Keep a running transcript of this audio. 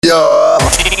Yeah.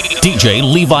 DJ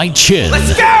Levi Chin.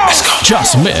 Let's go!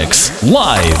 Just Mix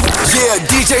Live. Yeah,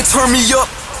 DJ, turn me up.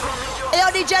 Hey, yo,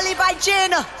 DJ Levi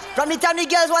Chin. From the time the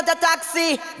girls want a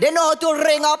taxi, they know how to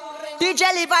ring up.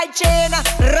 DJ Levi Chin,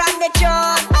 run the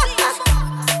tune.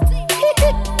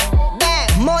 Man,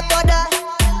 motor da.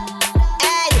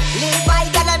 Hey,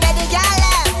 Levi gonna make the girl.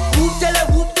 Whoop tele,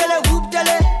 whoop tele, whoop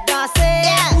tele. Dance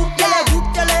it. Whoop tele,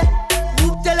 whoop tele.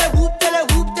 Whoop tele, whoop tele,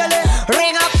 whoop tele.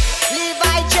 Ring up,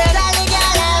 Levi Chin, all the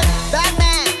girl. Bad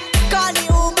man, call the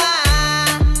Uber.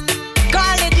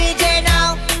 Call the DJ now.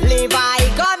 Levi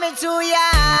coming to ya.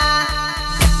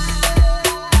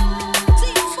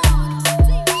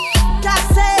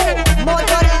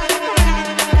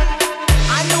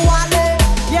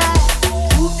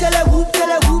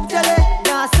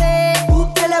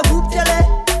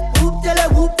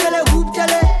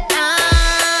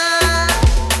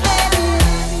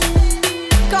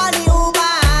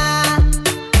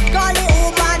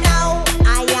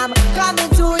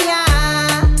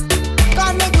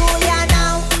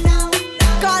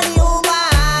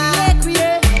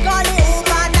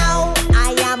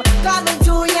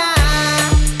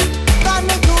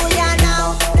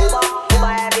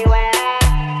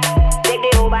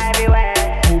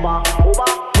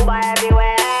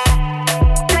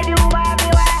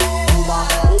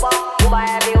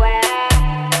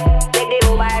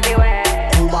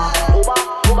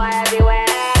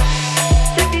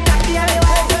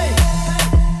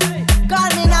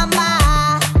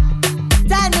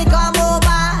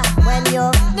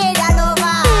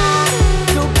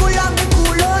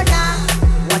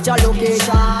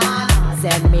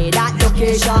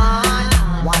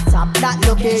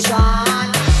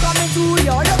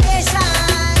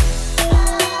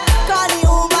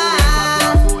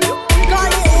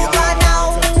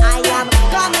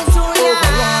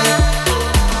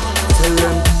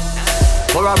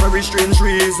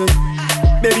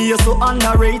 Baby, you're so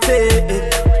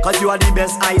underrated, cause you are the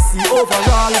best I see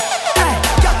overall.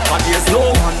 But there's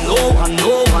no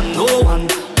one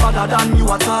other than you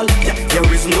at all.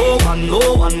 There is no one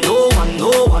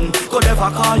could ever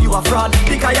call you a fraud,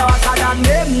 because you're hotter than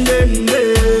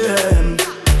them.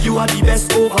 You are the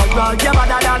best overall. You're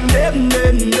better than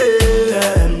them.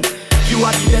 You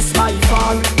are the best by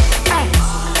far.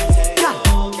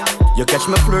 You catch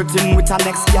me flirting with our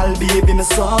next gal, baby, me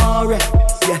sorry.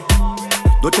 Yeah.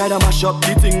 Don't try to mash up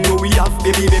the thing we have,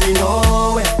 baby,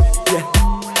 no way. Yeah.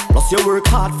 Plus you work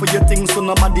hard for your things, so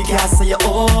nobody can say you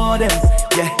owe them.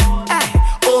 Yeah. Hey,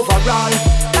 overall.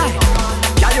 Hey.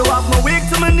 Yeah, you have me weak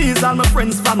to my knees, all my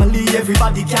friends, family,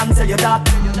 everybody can tell you that.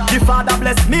 The Father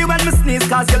bless me when me sneeze,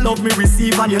 cause you love me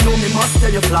receive, and you know me must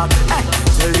tell you flat. Hey,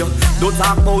 tell you, don't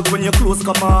talk about when your clothes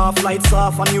come off, lights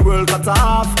off and your world cut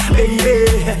off.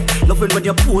 Hey, loving when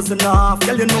you're posing off,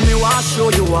 girl, you know me want show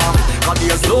you off. Cause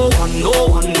there's no one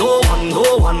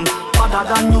other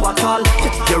than you at all.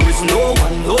 There is no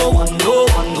one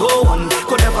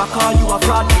could ever call you a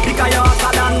fraud, because you're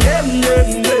hotter than them.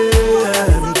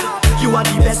 You are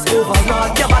the best overall.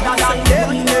 You're better than them.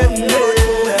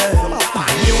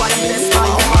 You are the best by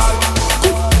far.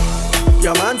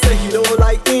 Your man say he don't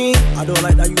like me. I don't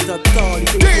like that you at all.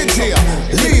 DJ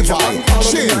Levi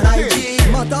Chin.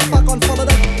 Matter of fact, unfollow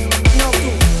that now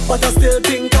too. But I still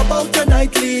think about your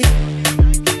nightly.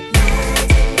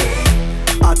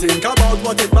 I think about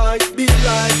what it might be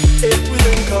like if we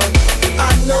link up.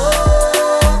 I know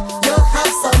you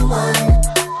have someone.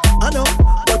 I know,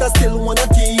 but I still wanna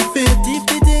keep it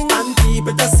and keep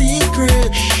it a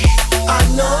secret. I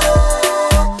know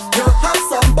you have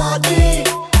somebody,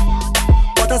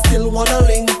 but I still wanna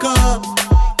link up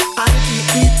and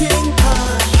keep it in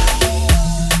touch.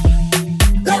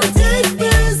 Let me take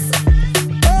this.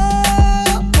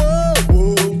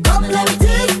 Come, let me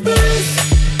take this.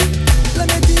 Let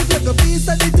me give like a piece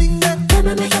of the thing that Let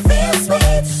me make you feel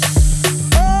sweet.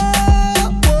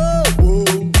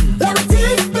 Let me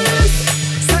take this.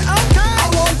 Say okay. I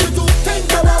want you to think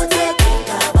about it.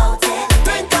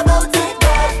 Think about it,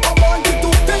 girl. I want you to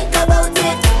Think about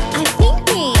it. I'm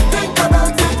thinking. Think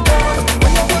about it, girl.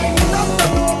 when you're winding up the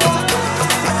road.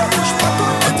 Push back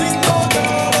on the thing, oh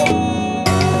girl.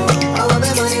 I want my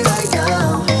money right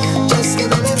now. Just give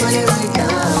me money right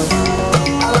now.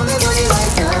 I want my money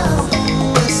right now.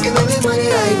 Just give me money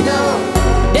right now.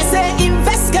 They say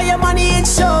invest, get your money in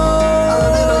show. I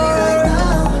want my money right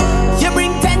now. You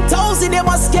bring 10,000, you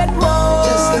must get more.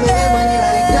 Just give me money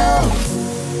right now.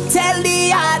 Tell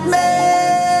the hard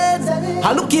man,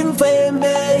 I'm looking for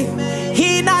me.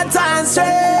 He not answering,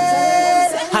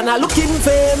 and I'm looking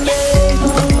for me.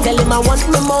 Tell him I want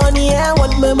my money, I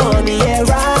want my money, yeah,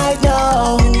 right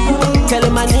now. Tell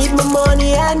him I need my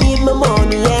money, I need my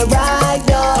money, yeah,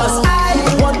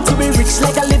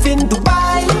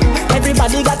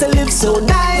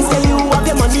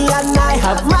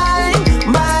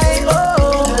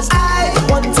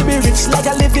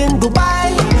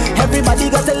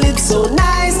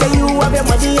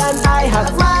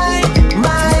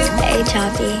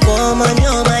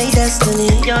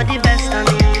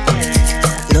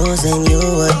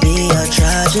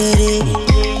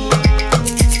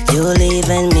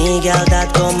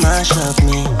 mash up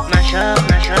me. Mash up,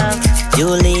 mash up. You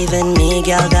leaving me,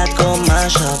 girl, that go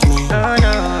mash up me. Oh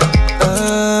no.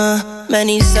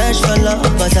 Many search for love,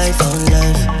 but I found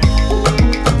love.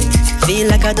 Feel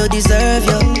like I don't deserve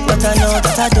you, but I know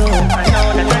that I do.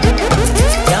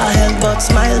 Can't help but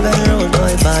smile when road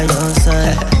boy by your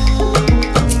side.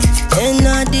 In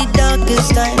all the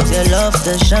darkest times, your love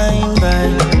to shine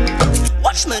bright.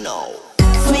 Watch me now.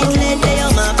 Sweet lady,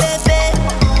 you're my baby.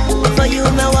 For you,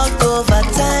 me walk over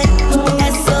time.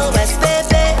 SOS,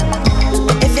 baby.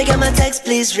 If you get my text,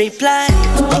 please reply.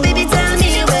 Oh, baby, tell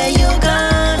me where you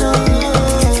gone. Oh.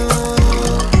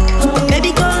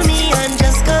 Baby, call me and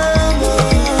just come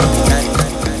on.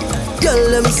 Girl,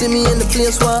 let me see me in the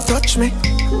place where touch me.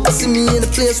 I see me in the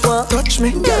place where touch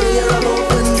me. Girl, you're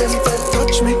about when them fed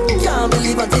touch me. Can't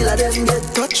believe until I them get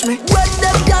touch me. When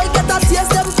them girl get a taste,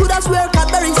 them coulda swear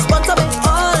Cadbury sponsor me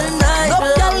all night. No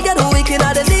girl get wicked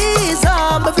at the knees.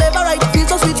 My flavor right feels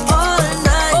so sweet all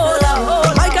night. Oh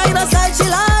Lord, my kind of style she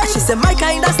like. She said my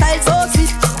kind of style so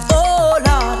sweet. Oh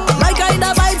Lord, my kind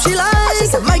of vibe she like. She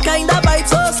said my kind of vibe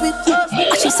so sweet.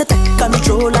 She said take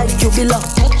control like you belong.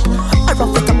 I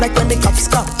rough it up like when the cops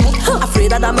come.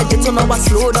 Afraid that I made it so now I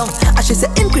slow down. And she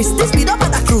said increase the speed up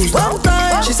at a cruise. One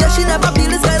time she said she never feel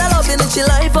this kind of loving in she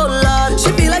life, oh Lord. She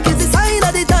feel like it's the sign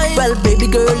of the time. Well baby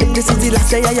girl, if this is the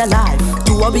last day of your life,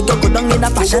 two of we go down in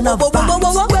a passion of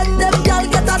vibes. When them girl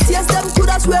get a taste, them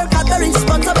coulda swear Cadbury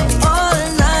sponsor me all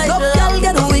night. No girl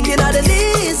get wicked at the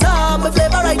knees. My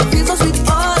flavor right feels so sweet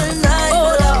all night.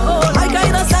 Oh Lord, my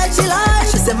kind of style she like.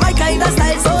 She said my kind of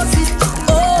style so sweet.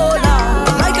 Oh Lord,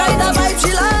 my kind of vibe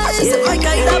she like. She said my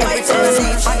kind of vibe so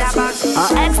sweet.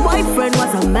 Her ex-boyfriend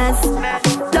was a mess.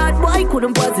 That boy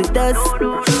couldn't posit us.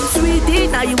 Sweetie,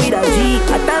 now you with a G.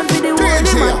 A time for the world,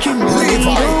 the matrimony.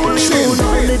 Don't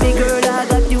know, baby girl, I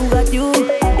got you.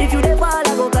 If you the fall,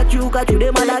 I go got you.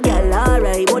 Them other girl,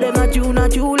 alright. But them not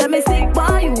you. Let me stick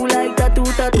by you like tattoo.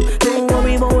 Don't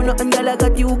worry about nothing, girl, I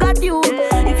got you.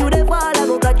 If you the fall, I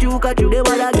go got you. Them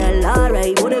other girl,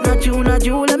 alright. But them not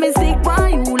you. Let me stick by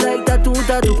you like tattoo.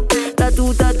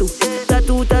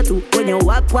 When you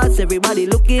walk past, everybody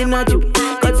looking at you.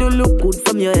 Cause you look good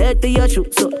from your head to your shoe.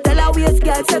 So tell her waist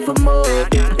girl, say for more.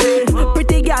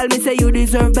 Pretty girl, me say you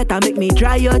deserve better. Make me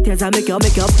dry your tears and make you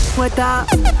wetter.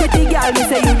 Pretty girl, me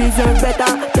say you deserve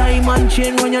better. Diamond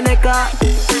chain on your neck.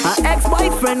 Her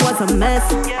ex-boyfriend was a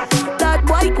mess. That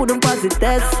boy couldn't pass the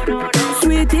test.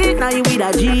 Sweetie, now you with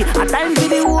a G. A time for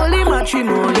the holy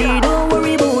matrimony. Don't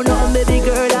worry about nothing, baby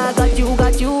girl, I got you.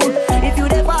 If you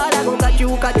the fall, I go got you.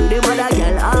 Them other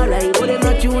girl, alright. But them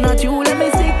not you. Let me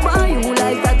stick by you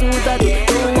like tattoo.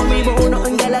 Don't worry about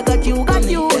nothing, girl, I got you.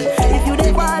 If you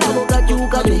the fall, I go got you.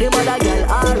 Them other girl,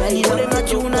 alright. But them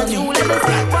not you. Let me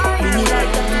stick by you like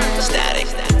tattoo. Static.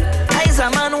 Eyes a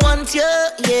man want you,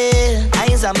 yeah.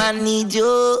 Eyes a man need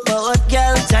you. But what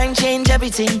girl, time change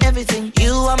everything.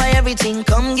 You are my everything,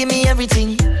 come give me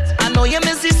everything. I know you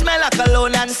miss the smell of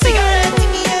cologne and cigarette.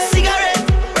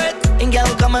 Breath. And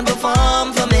girl, come and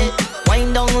perform for me.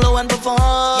 Wind down low and perform.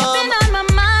 You've been on my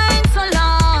mind so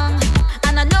long,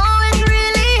 and I know it's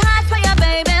really hard for you,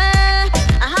 baby.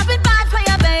 I have it bad for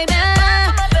you, baby.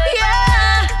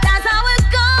 Yeah, that's how it's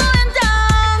going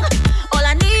down. All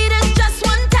I need is just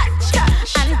one touch,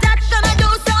 and that's gonna do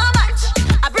so much.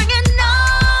 I bring it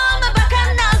on my back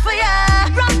and down for you.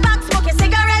 Rock back, smoking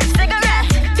cigarette.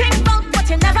 Think about what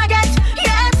you never get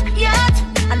yet,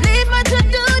 and leave me to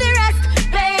do the rest,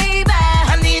 baby.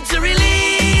 I need to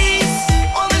release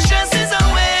all the stresses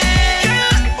away.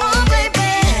 Oh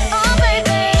baby, oh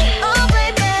baby, oh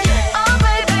baby, oh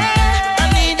baby. I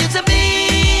need you to be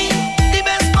the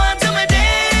best part of my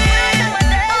day.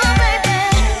 Oh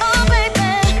baby,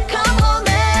 come hold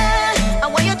me. I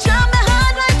want you jump me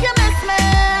hard like you miss me.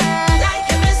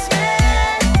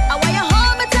 I want you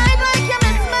hold me tight like you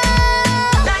miss me.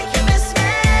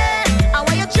 I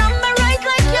want you jump me right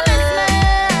like you miss me.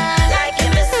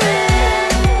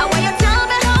 I want you tell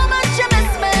me how much you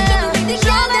miss me.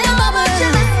 Tell me how much you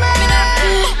miss me.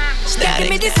 Give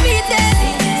me the sweetest,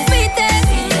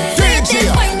 DJ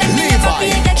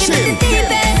Levi Chin.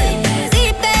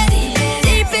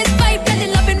 deepest vibe, and the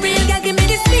loving real. Girl, give me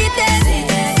the sweetest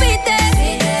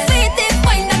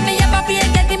wine that me ever feel.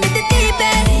 Girl, give me the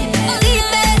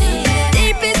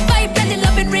deepest vibe, and the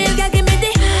loving real. Girl, give me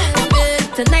the.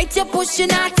 Tonight you're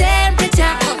pushing our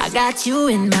temperature. I got you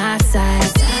in my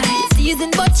sights. It's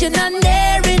season, but you're not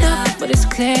near enough. But it's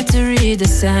clear to read the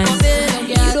signs.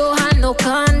 You don't have no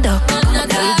conduct. Now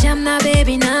you jam now,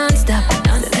 baby, non-stop.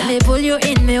 So let me pull you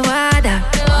in me water.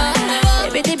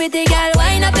 Bitty girl,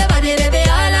 wind up your body, baby,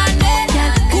 all on it.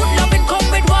 Good loving come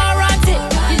with warranty.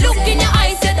 You look in your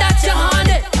eyes, say that you're on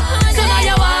it. So now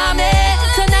you want me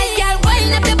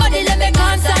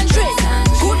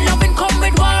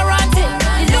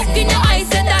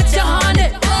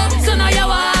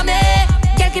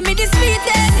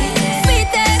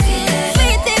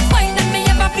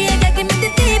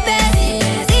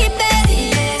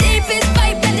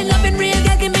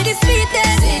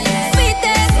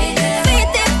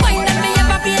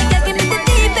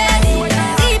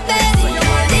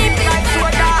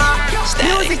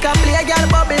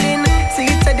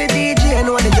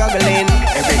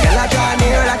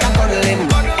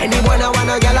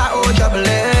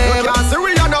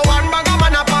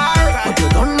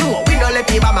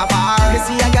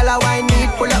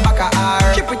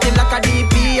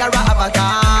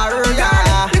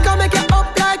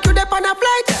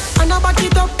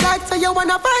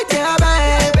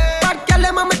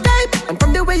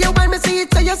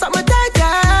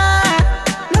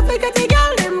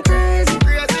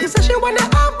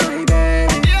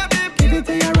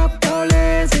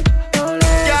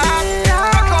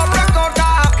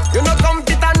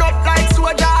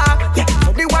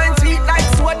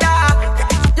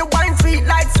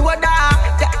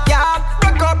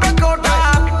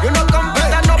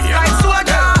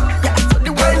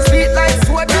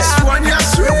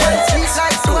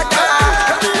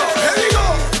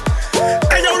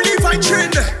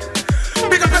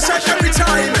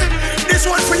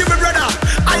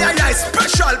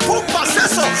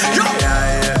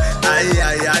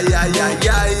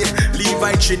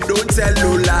She don't tell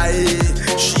no lie.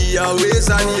 She always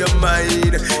on your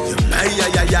mind. Your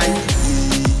mind,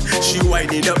 She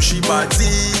winding up, she party.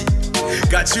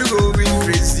 Got you going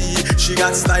crazy. She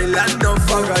got style and no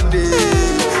fagane.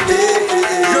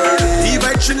 Girl,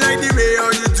 even like the way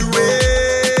how you do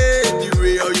it. The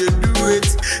way how you do it.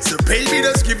 So baby,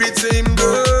 just give it to him,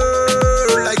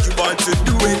 girl, like you want to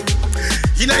do it.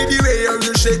 He like the way how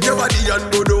you shake your body and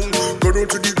go down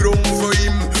to the ground for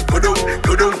him. Go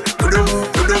down.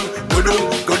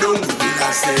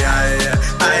 I say aye.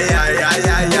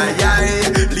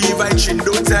 Levi Chin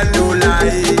don't tell no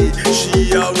lie.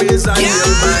 She always on your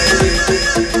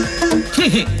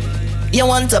mind. You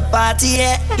want a party,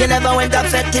 yeah? You never went to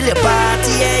fed till you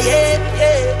party,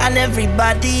 yeah. And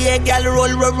everybody, yeah, girl,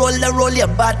 roll your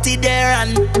body there.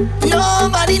 And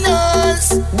nobody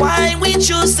knows why we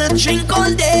choose to drink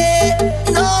all day.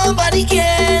 Nobody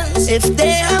cares if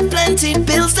they have plenty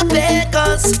bills to pay.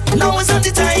 Cause now is not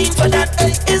the time for that.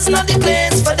 It's not the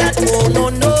place for that. Oh,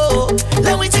 no.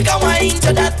 Let me take a wine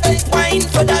to that. Wine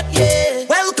for that, yeah.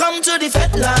 Welcome to the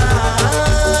fed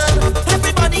land.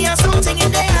 Everybody has something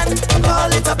in their hand.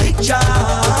 Call it a big jam.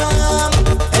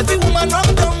 Every woman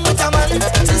run down with a man.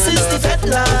 This is the fed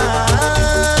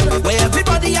land, where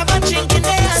everybody have a drink in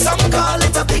their hand. Some call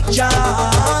it a big jam.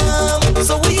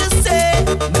 So what you say?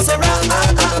 Me say I'm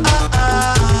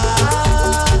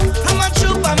a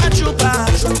trooper.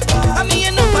 I'm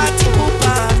in a party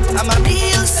pooper. I'm a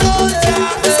real soldier.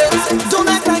 Don't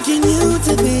act like you new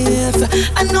to this.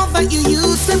 I know that you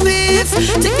used to this.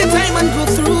 Take your time and go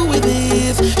through with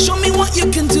this. Show me what you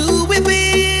can do with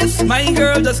this. My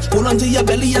girl, just hold on to your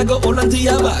belly, I go hold on to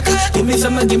your back. Give me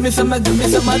some of that.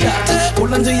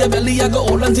 Hold on to your belly, I go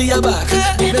hold on to your back.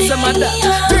 Give me some of that.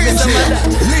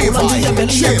 Hold on to your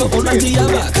belly, I go hold on to your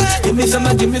back. Give me some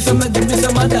of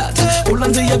that. Hold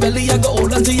on to your belly, I go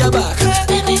hold on to your back.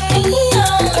 Baby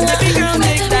girl,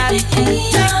 take that.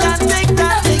 Take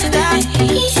that.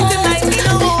 Tonight we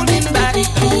no holding back.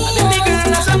 Baby girl,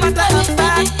 that's a matter of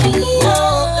fact.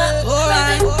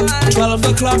 12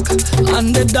 o'clock on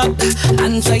the dot.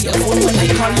 Answer your phone when I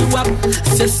call you up.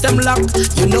 System lock,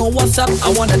 you know what's up. I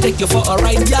wanna take you for a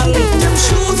ride, y'all. Them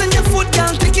shoes and your foot,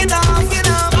 y'all, take it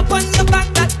off, Up on your back,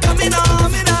 that coming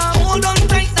off, Hold on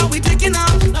tight, now we taking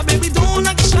off. Now baby, don't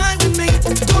act shy with me.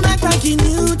 Don't act like you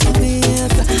new to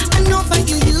this. I know that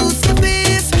you used to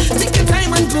this. Take your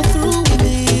time and go through with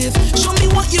this. Show me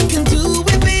what you can do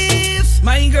with this.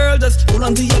 My girl, just hold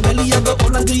on to your belly, I go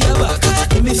hold on to your back.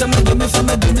 Give me some of that. Hold on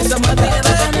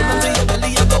to your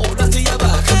belly, I go hold on to your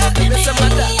back. Give me some of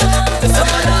that.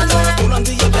 Hold on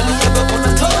to your belly, I go hold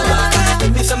on to your back.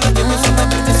 Give me some of that.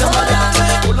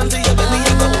 Hold on to your belly,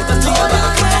 I go hold on to your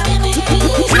back.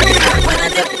 When I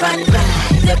dip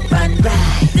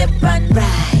and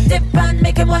ride,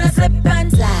 make him wanna slip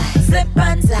and slide.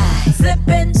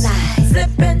 Slipping.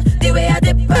 The way I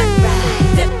dip and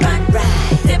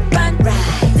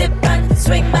ride,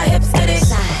 swing my hips to the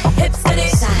side.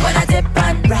 When I dip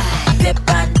and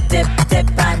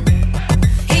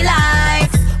he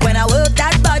likes when I work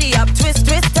that body up, twist,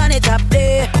 turn it up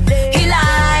there. He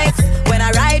likes when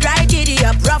I ride giddy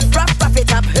up, rough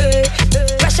it up. Hey,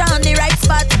 pressure on the right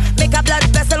spot, make a blood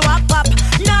vessel walk up,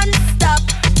 non-stop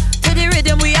to the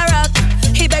rhythm we are rock.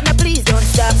 He beg me please don't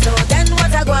stop. So then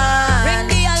what I want?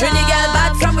 Trini girl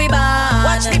back from we band.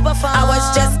 Watch me perform. I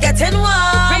was just getting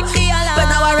warm, but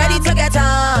now I'm ready to get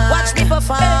on. Watch me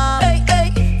perform. Hey.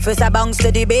 First I bounce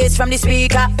to the bass from the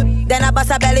speaker, then I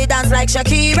bust a belly dance like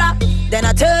Shakira, then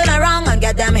I turn around and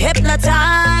get them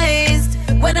hypnotized.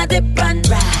 When I dip and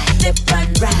ride, make it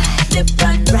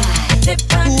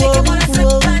wanna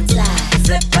slip and slide.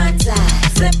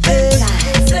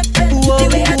 The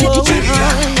way I dip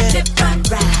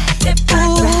and ride,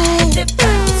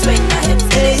 swing my hips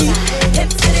to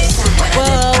the side. When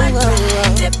I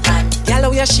dip and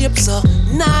Yellow your shape so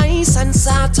nice and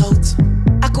sort out.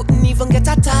 I couldn't even get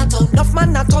a tat out. Enough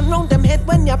man a turn round them head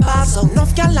when you pass out.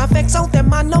 Enough y'all a vex out them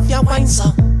man love your wine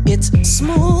song. It's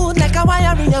smooth like a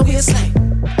wire in your waistline.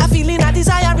 A feeling a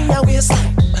desire in your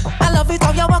waistline. I love it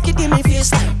how you walk it in me face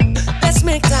time. Let's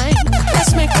make time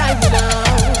now.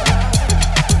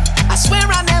 I swear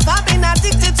I never been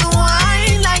addicted to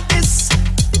wine like this,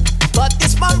 but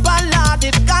this bumper lord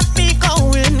it got me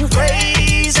going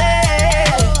crazy.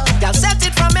 Y'all set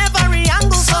it from every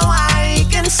angle so I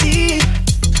can see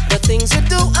the things you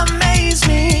do amaze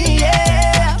me,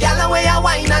 yeah. Y'all the way I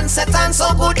wine and set on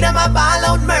so good. Them a ball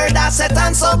out murder, set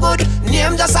on so good.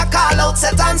 Name just a call out,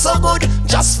 set on so good.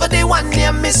 Just for the one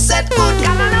name, miss set good.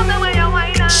 Y'all love the way you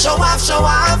wine and show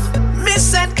off. Miss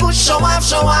set good, show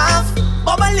off.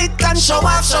 Bubble it and show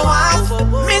off.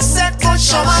 Miss set good,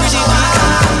 show off.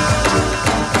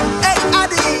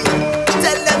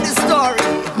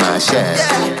 share.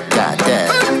 Goddamn.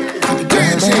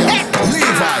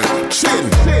 Levi, Chin.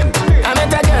 I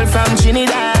met a girl from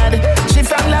Trinidad. She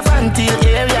from Lavante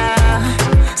area.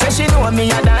 Say she know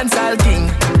me a dancehall king.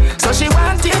 So she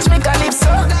want teach me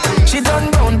calypso. She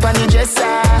done round pon the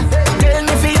dresser. Tell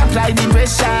me fi apply the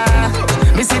pressure.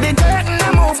 Me see the curtain I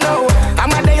move now.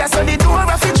 I'm a there so the door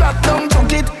of it drop down.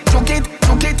 Chook it.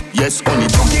 Yes, only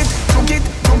chook it.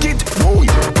 Boy,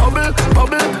 bubble.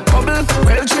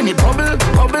 Well, Trini, bubble,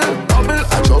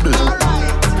 a trouble.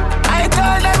 I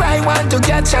told her I want to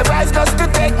catch a rise just to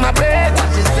take my breath.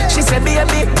 She said,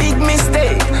 baby, big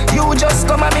mistake. You just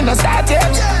come and me no start yet.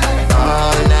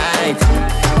 All night.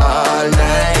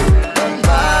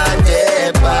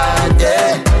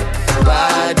 Body.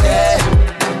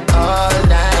 All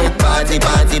night, party.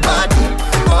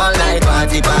 All night,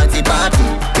 party.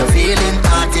 You're feeling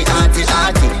arty.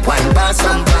 Wine pass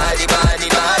some body.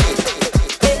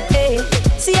 Hey.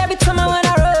 See every time I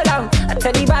wanna roll out, I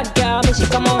tell the bad girl, me she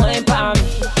come on wine palm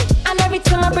me. And every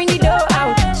time I bring the dough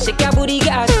out, shake your booty,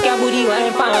 girl, shake your booty,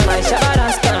 wine palm. My shout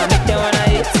and stand, make them wanna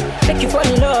hit, make you fall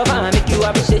in love and make you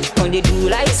appreciate. When they do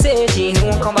like say, she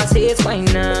no conversate, why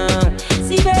now?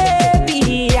 See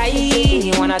baby,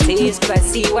 I wanna taste, 'cause I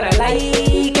see what I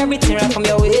like. Everything right from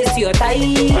your waist to your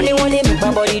thigh. Only one they make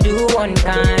my body do one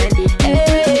kind.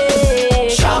 Hey,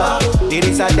 Shabba, it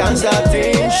is a dancehall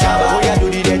thing. Shabba, oh yeah, do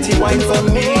the dirty wine for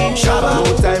me. Shabba,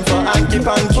 no time for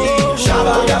hanky-panky.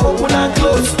 Shabba, oh yeah, open and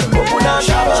close.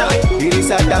 Shabba, it is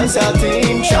a dancehall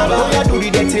thing. Shabba, oh yeah, do the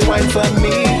dirty wine for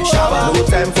me. Shabba, no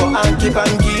time for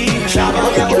hanky-panky. Shabba,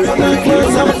 oh yeah, open and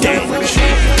close.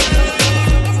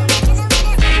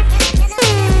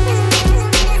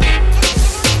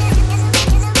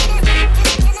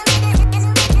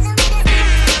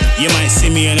 You might see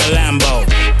me in a Lambo,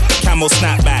 camel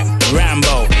snapback,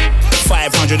 Rambo,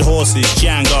 500 horses,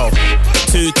 Django,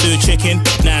 2 chicken,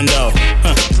 Nando.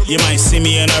 You might see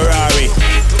me in a Rari,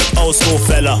 old school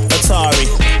fella, Atari.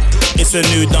 It's a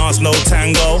new dance, no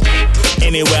tango.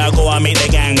 Anywhere I go, I make the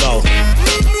gang go.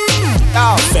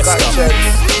 Festa.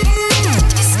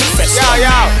 Yo,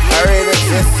 I read it.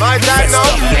 My time now.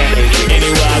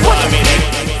 Anywhere I go, I make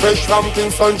the Fresh from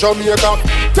Kingston, Jamaica.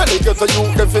 Tell it to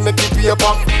you, them fi make it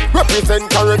paper. Represent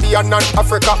Caribbean and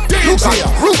Africa.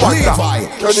 Rwanda,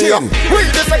 Kenya. We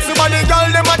the sexy body girl,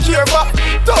 them a cheer for.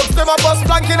 Thugs them a bust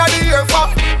blank inna the ear for.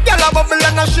 Girl a bubble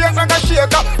and a shake like a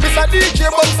shaker. Miss a DJ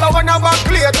bounce a one a back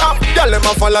later. Girl them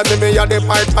a follow me a the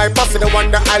pipe. See the one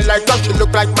that I like, cause she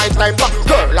look like my type.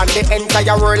 Girl and the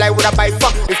entire world I woulda buy for.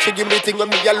 If she give me thing when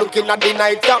me a looking at the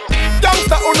night.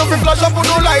 Youngster who no fi flash up who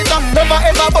no lighter. Never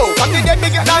ever bow, but they get me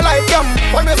get that life.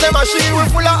 When me say machine we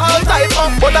full of all type.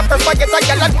 But I prefer get a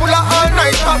girl that full of all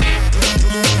night.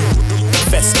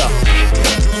 Festa.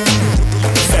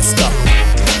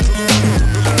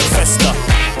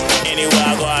 Anywhere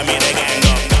I go, I mean the gang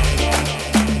go.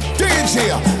 DJ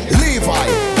Levi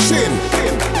Chin.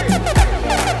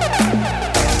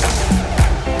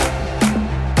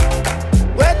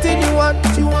 Waiting you want?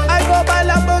 I go buy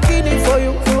Lamborghini for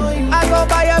you. I go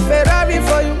buy a Ferrari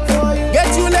for you.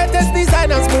 Get you latest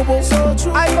designers, boo.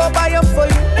 I go buy them for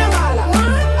you.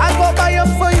 I go buy them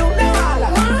for you.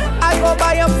 I go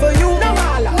buy them for you.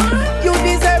 You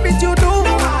deserve it, you do.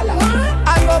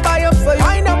 I go buy them for you.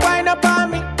 Wine up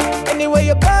on me. Anyway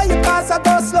you go, you pass, I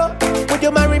go slow. Would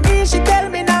you marry me? She tell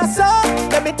me now so.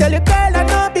 Let me tell you, girl, I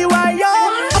know be why yo.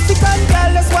 African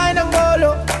girl, let's wine and go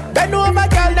low. Bend over,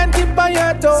 girl, then tip on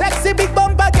your toe. Sexy big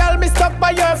bumper, girl, me stuck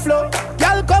by your flow.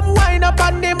 Girl, come wine up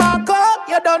on the marco.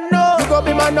 You don't know. You go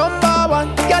be my number one.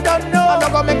 You don't know. I'm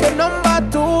not gonna make you number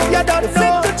two. You don't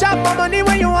know. Fit to chop my money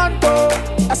when you want to.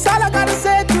 That's all I gotta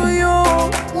say to you.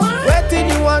 Waiting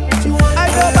you want. I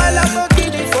go buy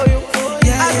Lamborghini for you.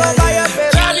 I go buy a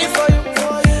Ferrari for you.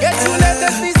 Get you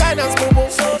latest designers, boo boo.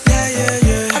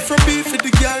 Yeah. I'm from beef with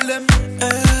the girl them.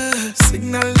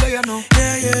 Signal there, you know.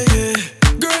 Yeah.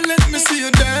 Girl, let me see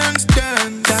you dance.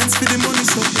 Dance for the money,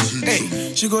 so. Hey,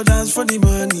 she go dance for the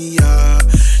money, yeah.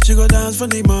 She go dance for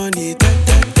the money,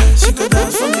 She go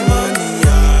dance for the money,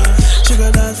 yeah. She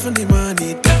go dance for the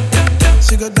money,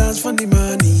 She go dance for the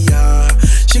money, yeah.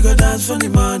 She go dance for the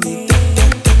money,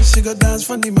 She go dance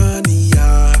for the money,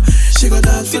 yeah. She go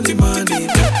dance for the money.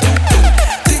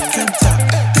 Tick and talk,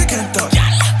 tick and talk,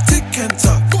 tick and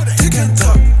talk, tick and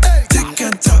talk, tick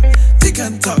and talk, tick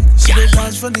and talk. She go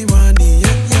dance for the money,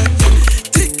 yeah.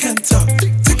 Tick and talk,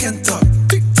 tick and talk,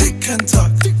 tick and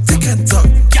talk, tick and talk,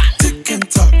 tick and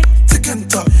talk, tick and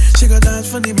talk. She go dance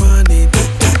for the money.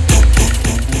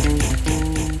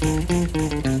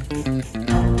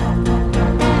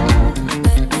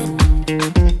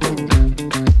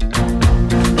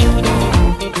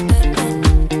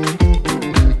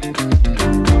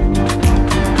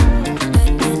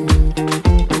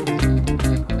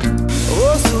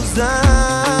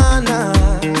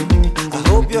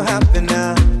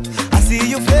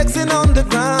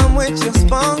 met your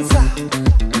sponsor,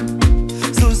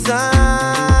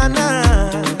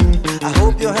 Susanna. I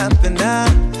hope you're happy now.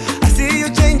 I see you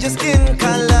change your skin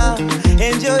color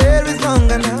and your hair is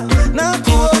longer now. Na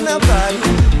kuona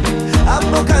bali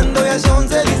hapo kando ya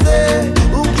Champs-Elysees,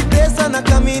 ukitesa na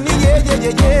kamini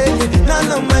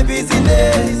none of my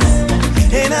business.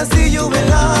 And I see you in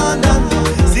London,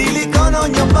 silicone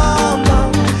on your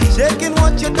bum, shaking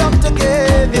what your doctor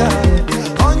gave ya,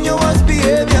 on your worst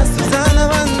behavior, Susanna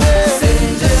Vande.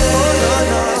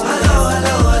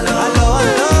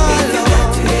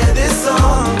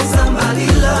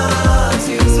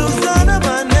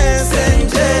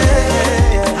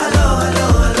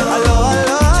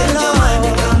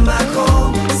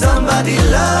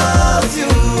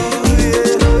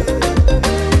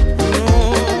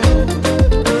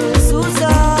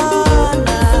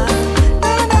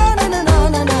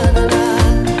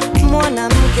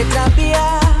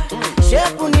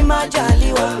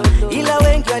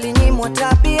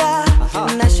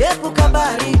 Shepu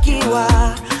kabarikiwa,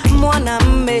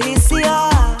 mwanamme hisia,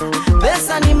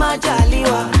 pesa ni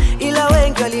majaliwa, ila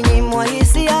wengi walinyimwa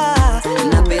hisia,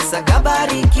 na pesa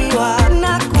kabarikiwa,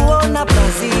 na kuona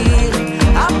Brazil,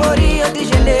 hapo Rio de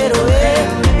Janeiro,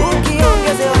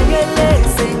 ukiongezewa nywele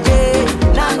senje,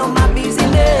 none of my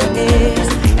business,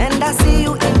 and I see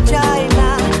you in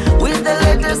China, with the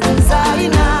latest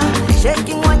designer,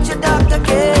 shaking what your doctor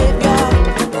gave ya,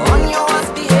 on your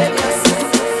worst behavior.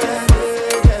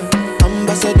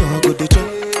 Ambassador go the chop,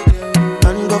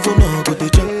 and governor go the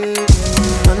chop,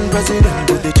 and president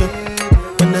go the chop.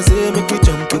 When I say make we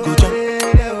jump, we go jump.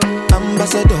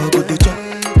 Ambassador go the chop,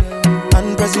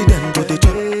 and president go the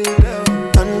chop,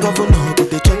 and governor go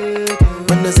the chop.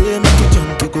 When I say make we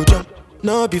jump, we go jump.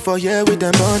 No before here with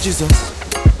them on Jesus.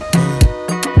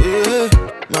 Yeah,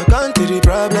 my country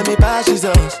problem it passes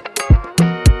us.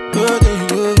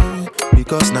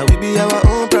 Because now we be our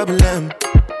own problem.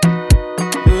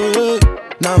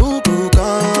 Now who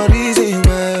can reason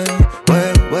well.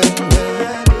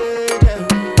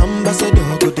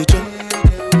 Ambassador go the chop,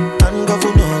 and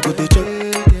governor go the chop,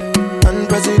 and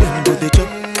president go the chop.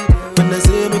 When I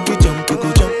say make we jump, we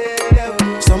go jump.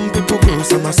 Some people go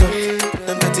somersault,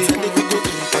 and that's it, they go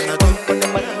Panadol.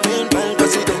 And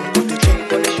president go the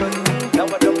chop. Now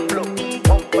I don't blow,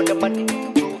 1 for the money,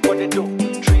 2 for the dough,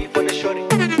 3 for the shorty.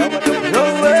 Now I don't blow,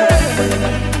 1 for the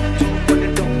money, 2 for the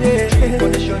dough, 3 for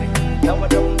the shorty.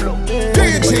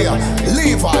 DJ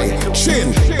Levi Chin.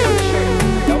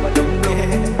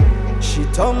 She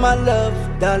told my love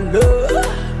that love.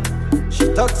 She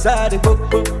talks out the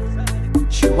coco.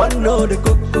 She want know the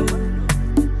coco.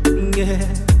 Yeah,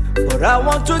 but I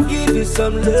want to give you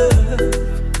some love.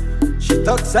 She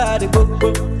talks out the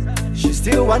coco. She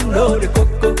still want know the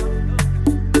coco.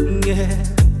 Yeah,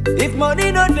 if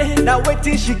money no day, now wait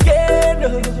till she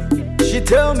can. She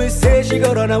tell me say she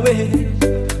got run away.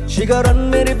 She got run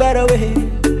many bad away.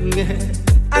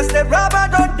 As the rubber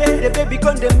don't day, the baby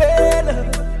gone the mail.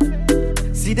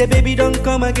 See the baby don't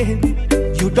come again.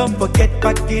 You don't forget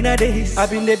back in the days. I've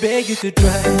been the beg you to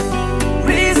try.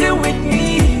 Reason with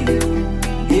me.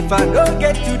 If I don't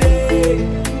get today,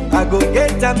 I go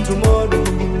get them tomorrow.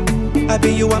 I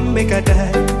be you and make a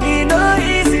die. It no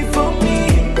easy for me.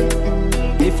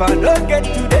 If I don't get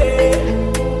today,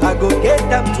 I go get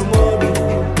them tomorrow.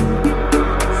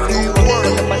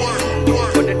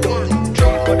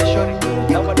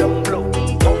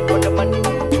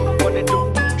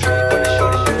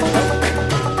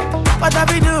 What have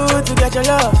we do to get your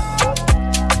love?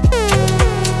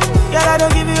 Girl, I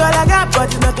don't give you all I got, but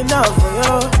it's not enough for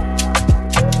you.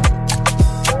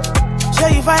 Show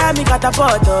you fire me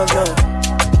catapult of love.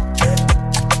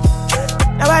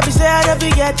 Now I be say I don't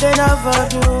be getting enough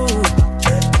of you.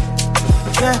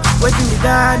 Yeah, waiting me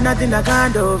down, nothing I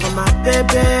can't do for my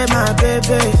baby, my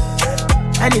baby.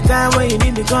 Anytime when you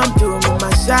need me, come to me,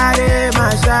 my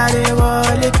shawty,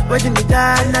 wallet. Waiting me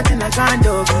down, nothing I can't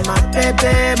do for my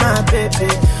baby, my baby.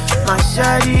 My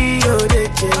shawty, oh, they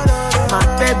take my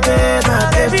baby, my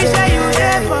baby. Baby, say you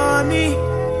there for me,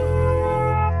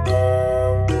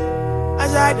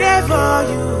 as I there for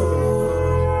you.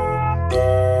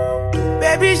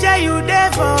 Baby, say you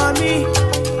there for me,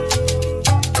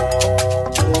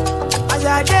 as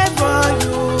I there for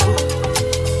you.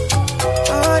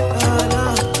 Oh, no, no.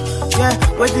 Yeah,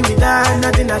 waiting me down,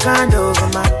 nothing I can't do for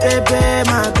my baby,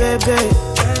 my baby.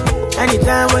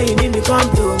 Anytime when you need me, come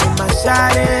to me, my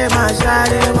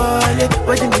shawty, wallet.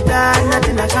 Waiting me down,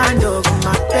 nothing I can't do for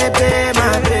my baby,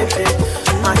 my baby.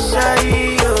 My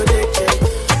shawty, oh, they take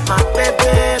my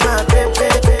baby, my baby.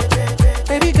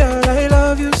 Baby girl, I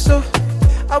love you so.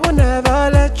 I will never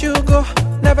let you go.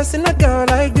 Never seen a girl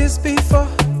like this before.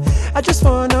 I just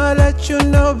wanna let let you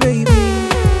know, baby.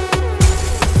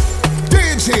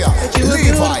 DJ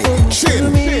Levi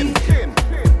Chin.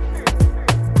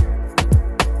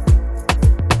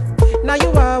 Now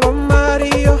you are one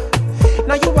Mario.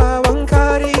 Now you are one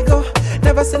Carigo.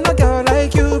 Never seen a girl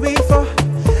like you before.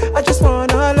 I just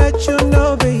wanna let you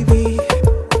know, baby.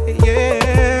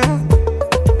 Yeah,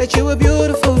 that you were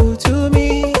beautiful to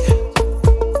me.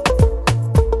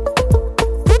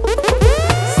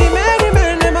 See, many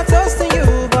men, them are toasting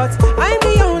you, but I'm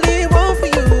the only one for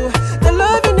you. The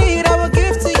love you need, I will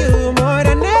give to you more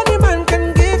than any man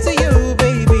can give to you,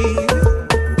 baby.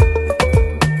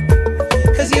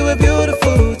 'Cause you were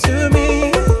beautiful to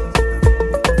me.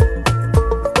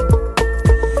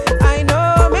 I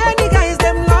know many guys,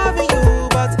 them loving you,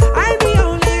 but I'm the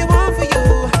only one for you.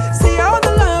 See all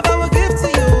the love I will give to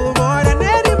you, more than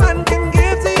any man can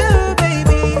give to you,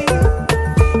 baby.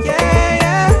 Yeah,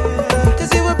 yeah,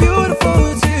 'cause you were beautiful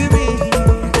to me,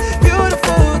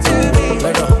 beautiful to me.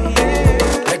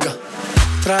 Lego.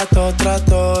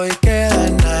 Trato y queda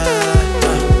en nada.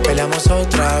 Peleamos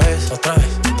otra vez.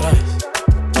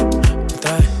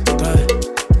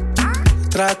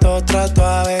 Trato,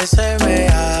 a veces me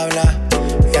habla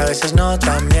y a veces no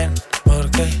tan bien. ¿Por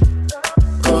qué?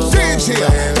 DJ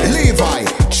Levi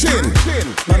Chin.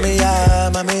 Mami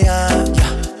ya,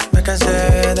 me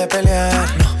cansé de pelear.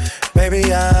 No, baby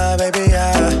ya,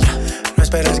 no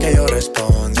esperes que yo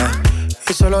responda.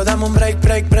 Y solo dame un break.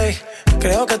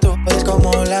 Creo que tú eres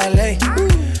como la ley.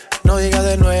 No digas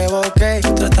de nuevo que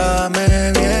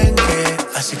trátame bien, que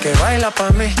así que baila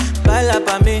pa' mí.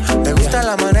 Me gusta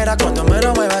la manera cuando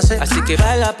menos me vacía. Así que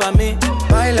baila pa' mí.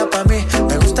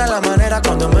 Me gusta la manera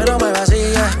cuando menos me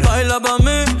vacía. Baila pa'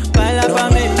 mí.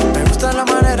 Me gusta la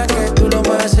manera que tú lo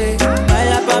mueves así.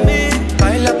 Baila pa' mí.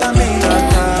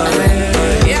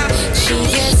 Yeah. She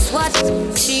gets what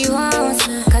she wants,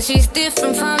 'cause she's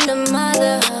different from the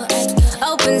mother.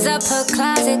 Opens up her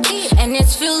closet and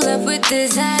it's filled up with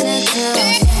designer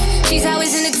clothes. She's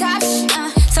always in the top,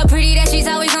 so pretty that she's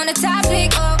always on the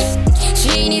topic. She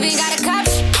ain't even got a cop,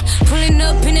 pulling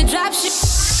up in a drop ship.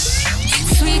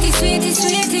 Sweetie.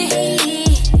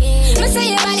 Me say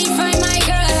your body fine, my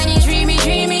girl, and you dreamy.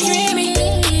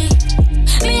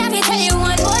 Me have to tell you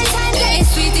one more time, that it's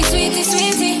sweetie.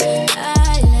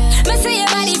 Me say your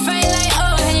body fine like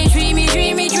and you dreamy.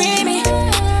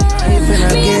 If I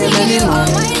give anymore.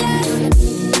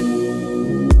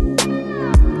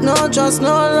 No trust, no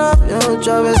love, no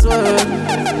Travis word.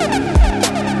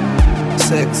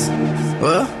 Sex,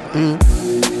 what?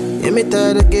 Yeah, me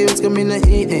tired of games coming to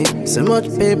eat. So much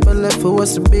paper left for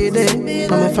us to be there.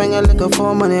 Now me finger like a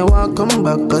form and they won't come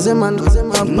back. 'Cause them man up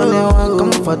and they want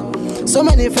comfort. So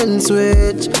many friends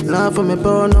switch. Laugh for me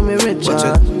poor, no me rich.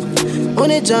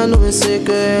 Only John know me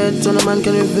secret, so no man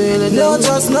can reveal it. No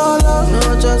trust, no love,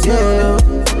 no trust, no love.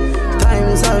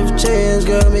 Times have changed,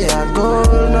 girl, me a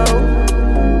gold now.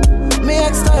 Me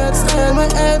tired, my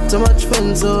head, too much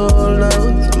friends hold out.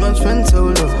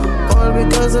 All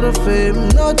because of the fame.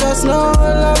 No trust, no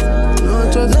love.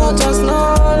 No trust,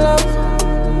 no love.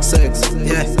 Sex,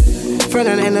 yeah. Friend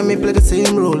and enemy play the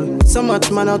same role. So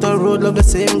much man out the road love the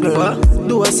same girl. What?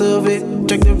 Do a survey,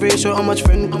 check the ratio, how much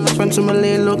friends to my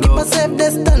lay low. Keep a safe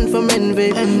distance from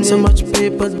envy. So much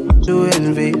paper to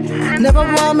envy. Never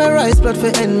want my rice blood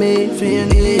for enemy.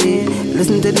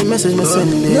 Listen to the message me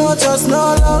sending. No trust,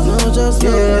 no love. No trust,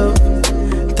 no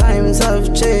love. Times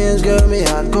have changed, girl, me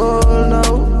hard cold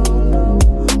now.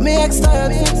 Me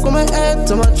tired, come my head,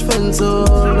 too much friends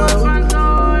hold out.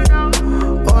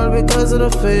 All because of the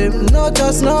fame. No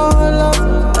trust, no love.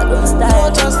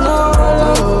 No trust, no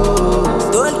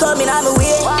love. Don't come in on my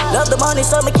way. Love the money,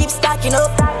 so me keep stacking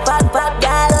up. Fat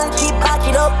girl, keep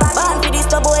backing up. Born for this,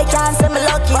 the boy can't say me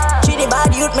lucky. Treat the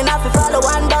body youth, me not fi follow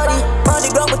one body. On the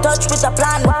ground, we touch with a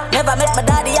plan. Never met my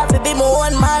daddy, I fi be my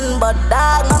own man. But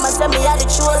dog, mama say me had the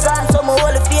chosen. So me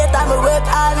hold the faith and me work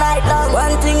all night long.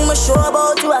 One thing me sure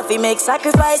about you, I fi make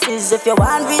sacrifices. If you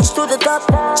want reach to the top,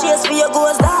 chase for your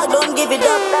goals, dog, don't give it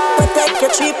up. Protect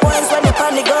your 3 points when you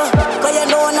pan the go. 'Cause you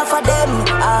know enough of them.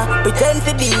 Pretend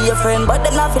to be your friend, but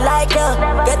them not feel like you.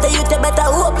 Get the youth, you better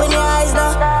open your eyes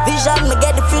now. Vision, me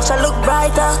get the future look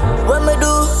brighter. What me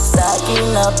do?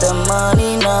 Stacking up the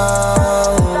money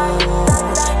now.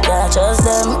 Can't trust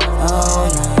them, oh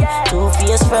no.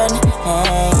 Two-faced friend,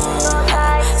 hey.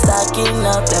 Stacking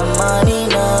up the money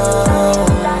now.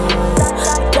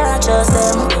 Can't trust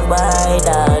them, why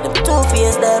dog? Them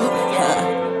two-faced them.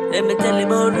 Let me tell you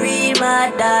about real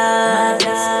mad dogs.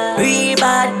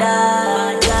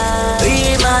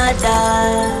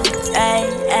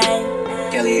 Hey.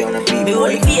 Me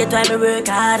only fear time me work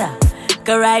harder.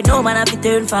 Cause right now, man, I fi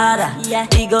turn father. Yeah.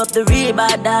 Big up the real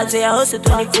bad dogs, we a hustle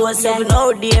 24/7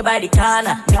 all day by the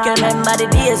corner. We can remember the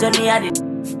days when we had it.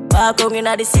 Walk out in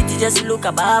the city, just look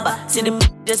a barber. See them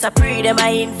just a pre, them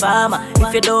a informer.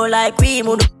 If you don't like we,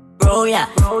 move bro, yeah.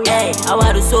 Hey, I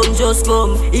want the sun just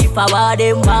come. If I want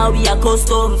them, wow, we are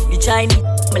custom. The Chinese,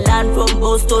 my land from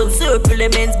Boston. Circle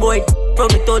immense boy, from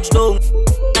the touchdown.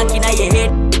 Knocking at your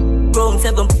head, ground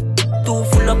 7, 2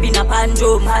 full up in a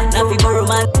pandrum. Now we go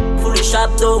man, full of shop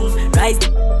down. Rise,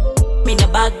 me in a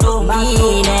back down.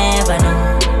 Me never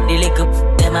know, the little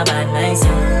them a bad nice,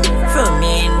 from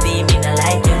me and be me not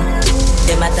like you.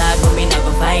 Them a talk, but me not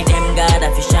go fight them. God, I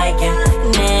fi strike you.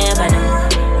 Never know.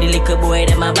 The little boy,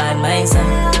 them a bad mind, son.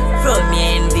 From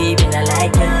me and baby, not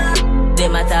like you.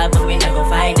 Them a talk, but me not go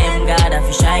fight them. God, I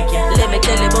fi strike you. Let me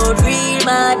tell you about real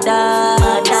mother,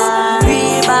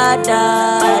 real mother,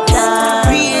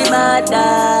 real mother.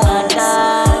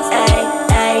 Hey,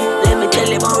 hey. Let me tell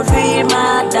you about real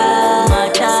mother,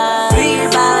 real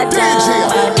mother, real mother.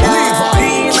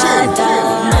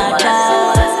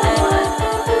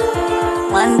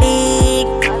 One big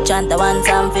chant, one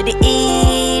song for the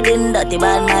Eden. Dirty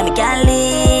bad man, me can't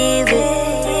live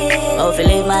it. Oh, if you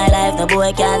live my life, the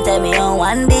boy can't tell me on.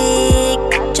 One big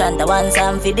chant, one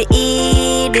song for the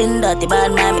Eden. Dirty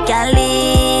bad man, me can't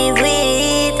live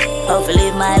it. Oh, if you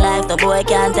live my life, the boy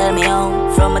can't tell me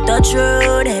on. From a touch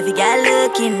road, heavy guy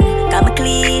looking. Got me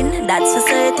clean, that's for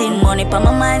certain. Money pa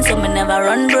my mind, so me never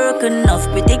run broken. Enough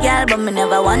pretty gal, but me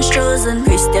never once chosen.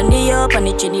 Christian Dior, and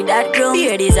the chinny that grown.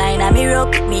 Beer design, me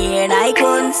rock, me and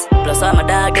icons. Plus I'm a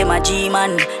dog, them a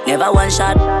G-man. Never one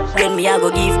shot, when me I go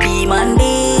give B-man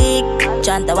big.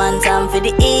 Chant a one song for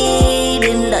the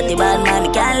Eden. Dirty bad man, me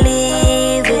can't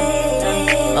live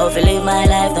it. Oh, if you live my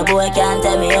life, the boy can't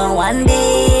tell me on. One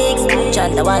big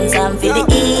chant a one song for the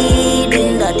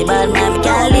Eden. Dirty bad man, me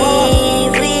can't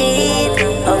live it.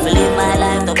 Oh, if you live my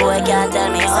life, the boy can't tell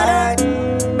me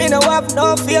on. Me no have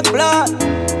no fake blood.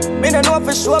 Me no know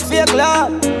for sure fake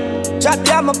love. Chat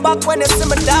down my back when you see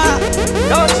me die.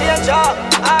 Don't change up,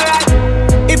 alright.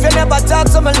 If you never talk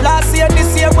to me last year,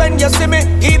 this year when you see me,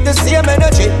 keep the same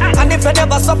energy. And if you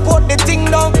never support the thing,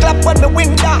 don't clap when me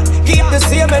win down. Keep the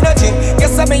same energy. You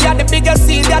say me had the biggest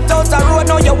seed that out the road,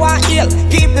 now you want heal.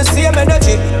 Keep the same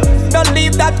energy. Don't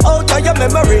leave that out of your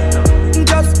memory.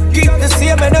 Just keep the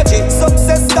same energy.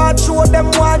 Success start show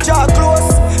them want draw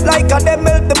close. Like a them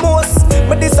help the most.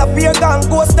 But disappear gone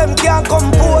ghost, them can't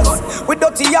compose. With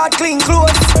dirty yard clean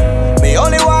clothes. Me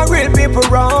only want real people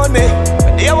around me.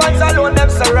 The ones alone, them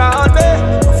surround me.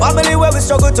 Family where we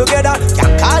struggle together.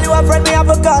 Can't call you a friend, me have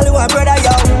to call you a brother,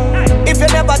 yo. If you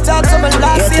never talk to me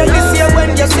last year, this year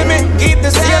when you see me, keep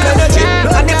the same energy.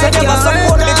 And if you never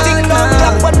support the thing, don't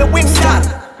clap when the wind start.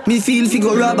 Me feel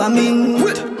figure rob a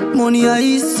mint. Money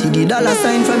eyes, see the dollar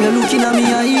sign from you looking at me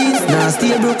eyes. Now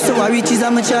stay broke so I riches are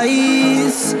my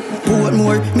choice. Put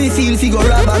more, me feel figure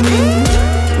rob a mint.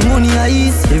 Money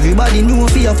eyes, everybody know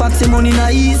for your facts money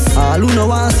nice. All who know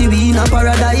want see we in a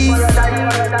paradise.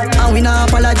 And we not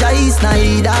apologize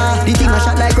neither. The thing a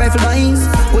shot like rifle mines.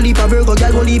 Go leap a Virgo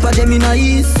girl, go leap a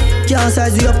Gemini's. Can't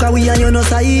size we up cause we and you no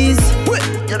size.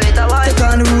 You better watch. Take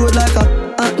on the road like a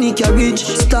Hackney cabbage,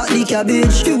 start the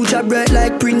cabbage. Future bright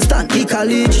like Princeton, the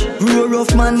college. Grow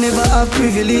rough man never have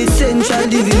privilege. Central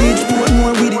the village, put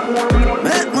more with it.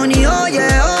 Make money, oh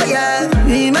yeah, oh yeah.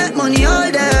 We make money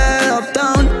all day,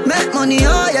 uptown. Make money,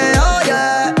 oh yeah, oh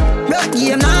yeah. Rock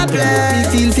game not play.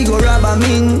 We feel figure rob a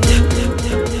mint.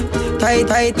 Tight,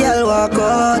 tight, girl walk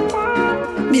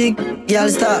out. Big girl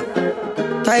stop.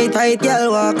 Tight, tight,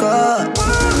 girl walk out.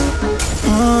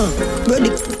 Ready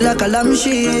like a lamb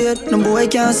shit. No boy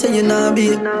can't say you nah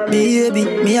be. Baby,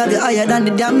 me have you higher than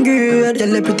the damn grade. Tell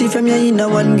the pretty from you in a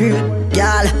one grade.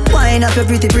 Y'all, wine up your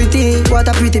pretty pretty. What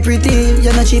a pretty pretty.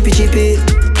 You're not chippy chippy.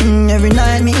 Every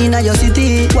night me in a your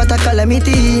city. What a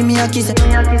calamity. Me a kiss it.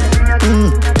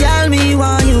 Girl, me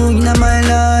want you in a my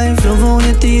life. Love on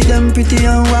your teeth, them pretty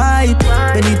and white.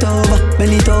 Bend it over,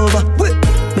 bend it over.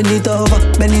 Bend it over,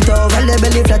 bend it over. Tell the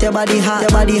belly flat, your body hot,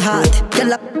 your body hot.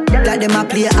 Tell her like them a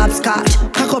play hopscotch.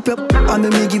 Cock up your and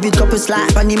me give it couple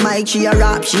slap. On the mic she a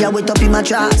rap, she a wet up in my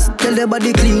tracks. Tell the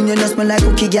body clean, you know smell like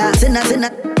cookie gas. Send that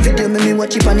video me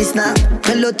watch it on the snap.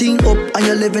 Tell your thing up and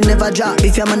your living never drop.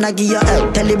 If your man a give you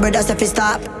help, tell the brothers if you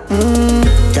stop.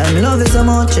 Tell me love you so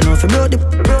much, you know for bro the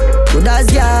good as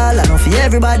girl, I know for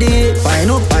everybody. Fine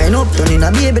up, turn in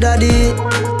a baby daddy.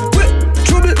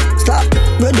 Trouble, stop,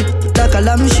 ready. Like a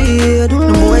lamb shade.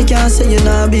 No boy can't say you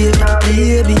nah be.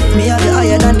 Baby, me have you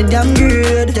higher than the damn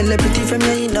grade. Tell the pretty from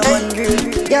you in a one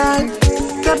grade. Girl,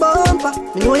 your bumper,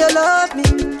 me know you love me.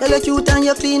 Tell you cute and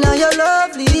you clean and you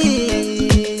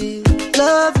lovely.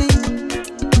 Lovely.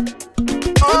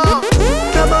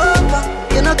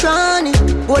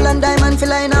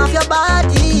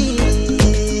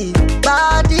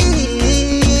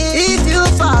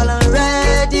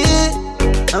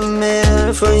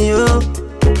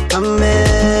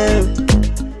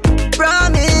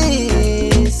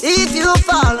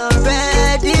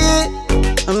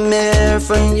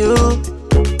 for you.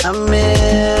 I'm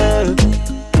here.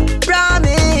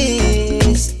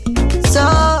 Promise. So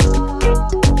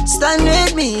stand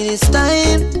with me this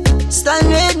time. Stand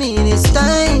with me this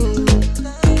time.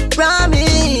 Promise.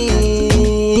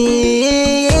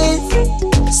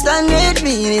 Stand with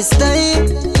me this time.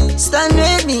 Stand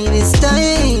with me this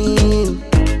time.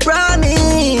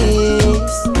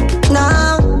 Promise.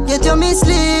 Now get your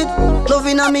mislead.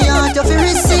 Loving on me heart you feel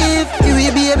receive. You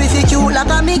will be baby fi cute like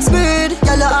a mixed breed.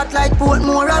 Girl you act like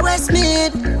Portmore or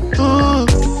Westmead.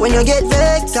 When you get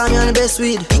vexed, I'm the best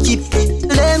weed. You keep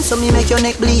lame, so me make your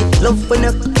neck bleed. Love when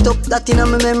you top that in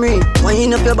my memory.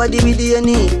 Wind up your body with the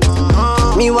knee.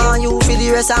 Me want you for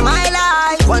the rest of my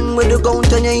life. One with the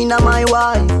count and you in my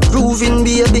wife. Proving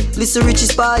baby, listen Richie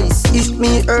Spice. If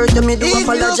me hurt you, me do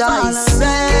apologize. If you're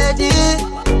ready,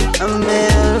 I'm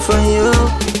here for you.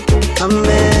 I'm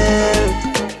here.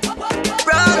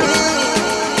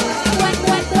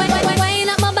 Wind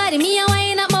up my body, me a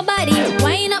wind up my body.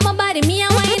 Wind up my body, me a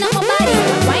wind up my body.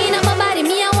 Wind up my body,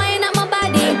 me a wind up my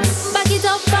body. Back it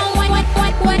up from wind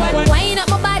up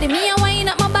my body, me a wind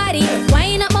up my body.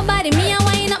 Wind up my body, me a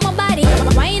wind up my body.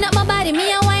 Wind up my body,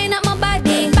 me a wind up my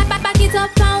body. Back it up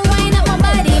from wind up my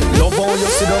body. Love how you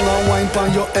sit down and wine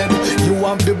pon your head. You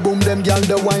have the boom, them gyal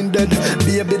the wine dead.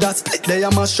 Baby that split, they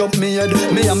a mash up me head.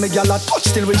 Me and me gyal a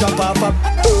touch till we jump up.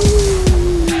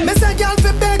 Me say gyal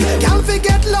fi beg, gyal fi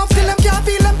get love till them can't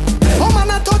feel them. Woman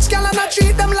a touch gyal and a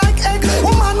treat them like egg.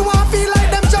 Woman want feel like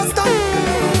them just done.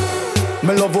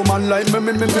 Me love woman like me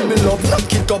love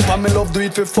lock it up and me love do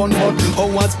it for fun. But how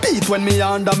was beat when me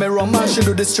under me rum and she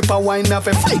do the stripper wine now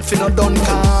for fight fi no done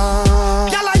can.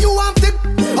 Gyal a you want tip,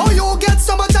 how you get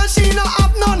so much and she no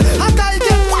have none. A guy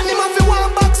get one him have fi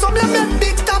one back, so me make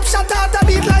big top shot out a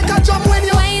beat like a drum when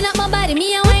you wind up my body,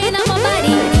 me a wind up my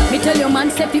body. Me tell your man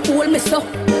say fi hold me so.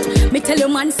 Me tell your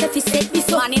man say fi set me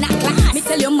so. Man in a class. Me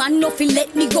tell your man no fi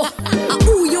let me go.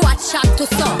 Who you a chat to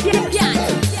so? Yeah.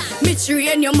 Me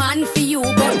train your man for you,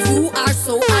 but you are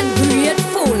so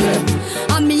ungrateful.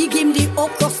 And me give him the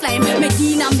okra slime, me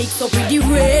Dina mix up with the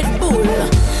Red Bull.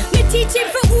 Me teach him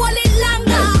for hold it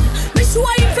longer. Me show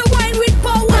him for wine with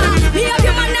power. Me have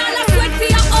your man all a sweat for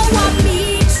your hour. Me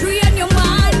train your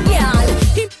man, girl.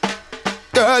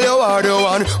 Girl, you are the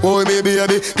one, oh baby,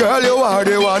 girl, you are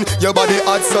the one. Your body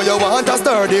hot, so you want a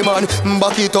sturdy man.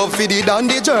 Back it up for the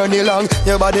dandy journey long.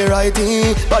 Your body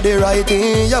righty, your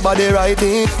body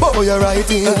righty. Oh, you're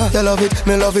righty. You love it,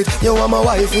 me love it. You want my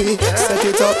wifey. Set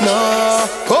it up now,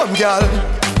 come, girl.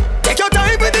 Take your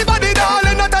time with the body,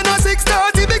 darling. Not a no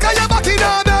 6:30 because you're back in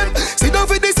our bed. Sit down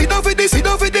for this, sit down for this, sit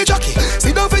down for the jockey.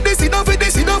 Sit down for this, sit down for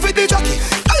this, sit down for the jockey.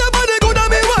 Your body good and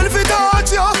me want to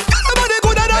touch you. Your body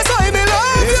good and that's why me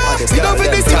love you. Sit down for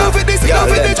this, sit down for this, sit down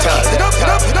for the jockey. Sit down, sit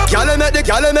down, sit down. Girl, make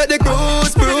the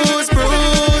bruise.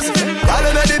 Girl,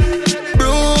 make the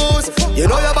bruise. You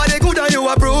know your body good and you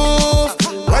approve.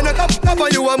 When I come up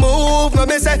and you a move, let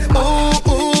me say ooh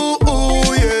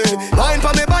yeah. Wine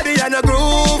for me body and a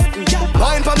groove.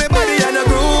 Wine for me body and a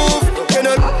groove.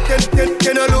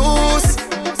 Can you lose?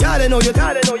 Gotta know you.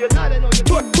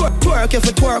 Twerk if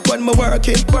you twerk when me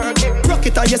working. Rock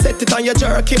it and you set it and you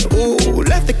jerking. Ooh,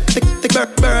 left the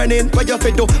burning. What you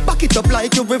fi do? Back it up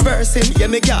like you reversing. Yeah,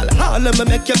 me gal, all of me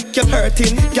make you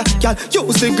hurting. Gal,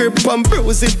 use the grip and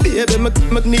bruise it, baby. Me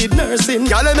need nursing.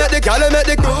 Gal, make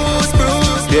the bruise.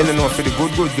 They don't know for the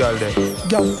good girl there.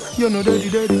 Gal, you know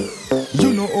daddy.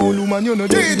 You know old woman, you know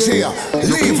daddy. DJ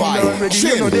Levi,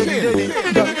 you know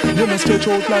daddy. You know stretch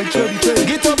out like Chevy.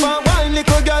 Get up and wine,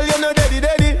 little girl, you know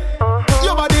daddy.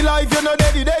 Your body life, you know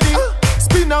daddy.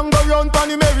 Spin and go round,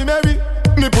 panny merry.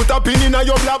 Me put a pin in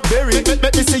your blackberry.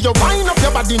 Make me see you wind up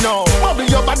your body now. Bubble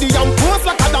your body and pose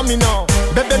like a dummy now.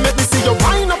 Baby, make me see you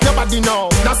wind up your body now.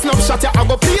 That snapshot, I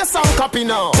go play a song copy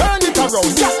now. Turn it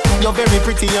around, yeah. You're very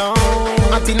pretty, young.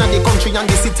 Out in the country and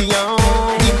the city, young.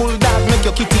 The bulldog make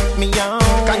your kitty me, young.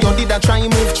 Can you did a try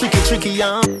move tricky,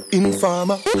 young?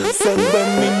 Informer, say when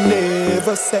me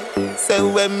never say. Say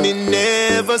when me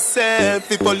never say.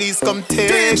 The police come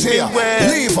take me where.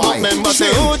 Remember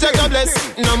say who take a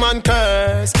bless, no man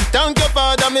curse. Thank your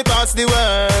father, me pass the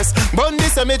worst. Bun the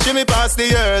cemetery, me pass the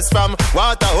years. From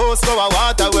water hose to a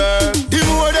water work. The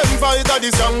more them fight,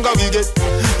 the stronger we get.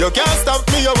 You can't stop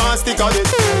me, you want stick on it.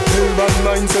 Tell bad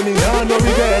mind say me nah no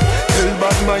regret. Tell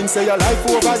bad mind say your life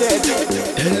over dead.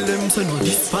 Tell them say no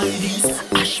despise these.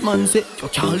 Ashman say you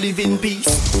can't live in peace.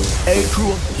 Hey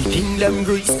crew, the king them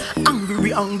grease.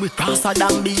 Angry, crosser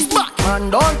than beast. Back Man,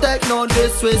 don't take no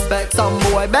disrespect. Some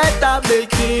boy better be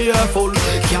careful.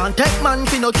 Can't take man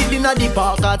fi no kid inna the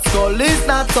park at school. It's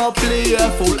not so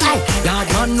playful. Aye,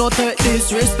 yard man no take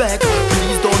disrespect.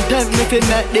 Please don't tempt me fi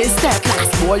make this step.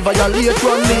 Last boy violate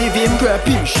run leave him prep.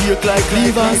 Him shake like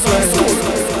leave and sweat.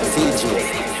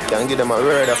 CJ, can give them a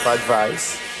word of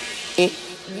advice.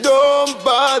 Don't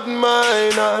bad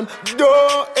mind and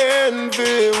don't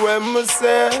envy when me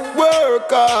say work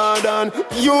hard and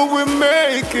you will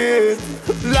make it.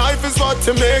 Life is what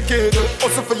you make it.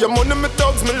 Also for your money, me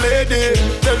thugs, me lady.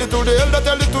 Tell it to the elder,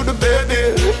 tell it to the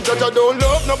baby. Judge I don't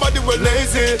love nobody, we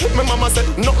lazy. My mama said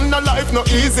nothing in life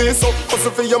not easy. So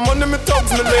also for your money, me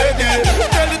thugs, me lady.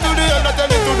 Tell it to the elder,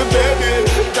 tell it to the baby.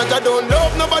 Judge I don't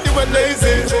love nobody, we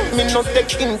lazy. Me not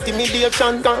take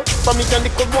intimidation. For me can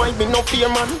little boy, me no fear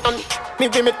man. And me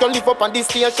we make you live up on this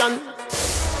station.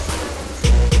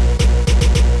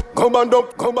 Come and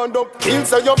up. Feel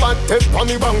say your bad take for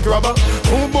me bank robber.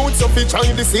 Who boots your feet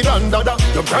trying to see and dada.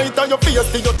 You bright on your face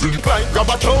till you think like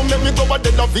grabber. Don't make me go a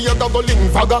dead of Vega go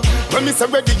link fagger. When me say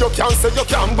ready you can't say you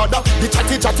can't bother. The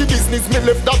chatty business me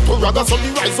left that to ragga. So the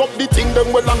rise up the thing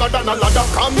them well longer than a ladder.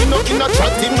 Come in no in a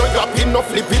chatting, no yapping, no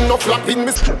flipping, no flapping.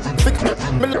 Me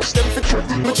let them fit,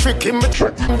 me trick him,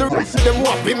 the rest of them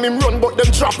whopping him run but them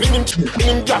trapping him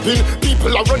gapping.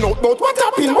 People are run out but what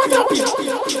happened?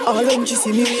 All when she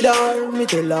see me with her, me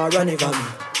tell her run over me.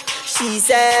 She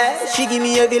said she give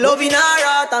me every love in her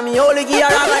heart and me only give her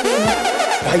a money.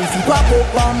 If you pop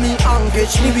up on me and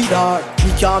catch me with her,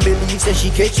 me can't believe say she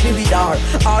catch me with her.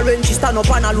 All when she stand up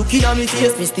and a look in at me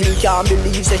face, me still can't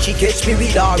believe say she catch me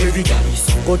with her. Every time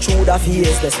go through the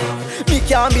face, the star. Me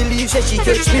can't believe say she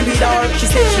catch me with her. She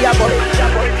said she a boy.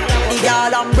 The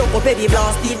girl I'm broke up every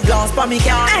blast, it blast for me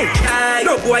car. Hey,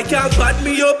 no boy can't bad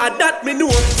me up, and that me know.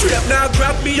 Trap now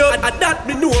grab me up, and that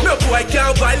me know. No boy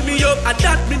can't wild me up, and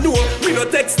that me know. Me no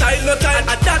textile no time,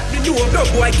 and that me know. No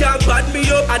boy can't bad me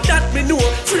up, and that me know.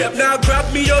 Trap now grab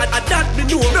me up, and that me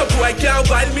know. No boy can't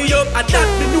wild me up, and that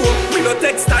me know. Me no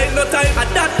textile no time,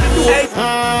 and that me know. Hey.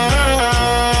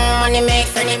 Money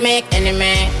make,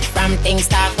 enemy. From things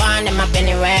start one, them up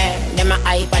anywhere. Them a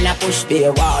hype and a push. They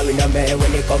a war in a man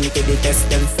when they come to the test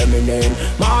them feminine.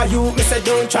 My you, me say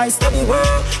don't try study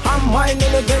well. I'm whining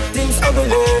to get things ugly.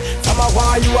 From a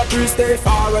war you a priest, stay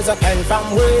far as I can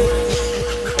from way.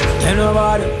 Tell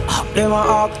nobody, them a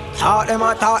hawk, talk them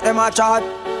a talk, them a chat.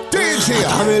 DJ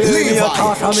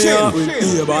Levi, chill.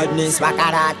 Your badness, back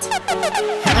at that.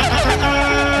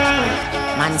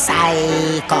 Man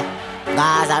psycho,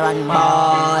 Gaza run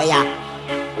boy.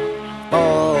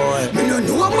 Me no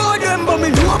know about them, but me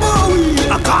know about we.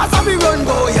 A cause of me run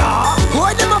go ya.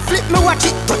 Boy them a flip me watch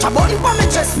it, touch a button for me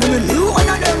chest. Me knew one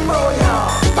of them boy ya.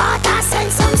 But I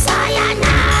send some cyanide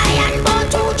and bone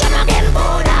to jam again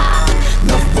border.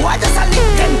 No boy just a lick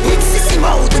them big sissy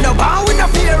mouth. We no bow with no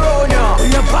fear on ya. We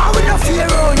no bow with no fear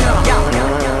on ya.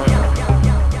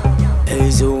 Hey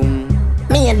Zoom.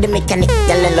 Me and the mechanic,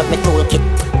 girl I love me toolkit.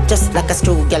 Just like a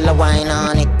screw, girl I wine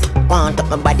on it. Want up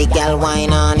my body, girl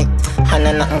wine on it. And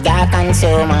I nothing girl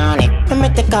consume on it. Let me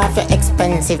take off your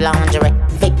expensive lingerie.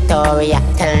 Victoria,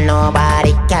 tell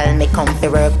nobody. Girl me comfy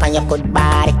work on your good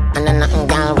body. And I nothing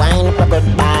girl wine up a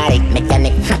good body.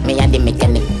 Mechanic, me a the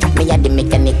mechanic. Me a the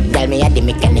mechanic, girl me a the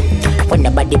mechanic. When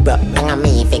the body broke, and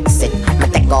me fix it. Me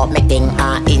take off my thing,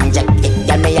 inject it.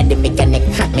 Girl me a the mechanic,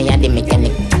 me a the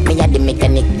mechanic. Me a the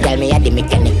mechanic, girl me a the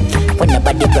mechanic. When the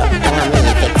body broke, and me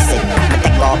fix it. Me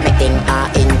take off my thing,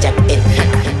 inject it.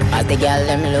 As the girl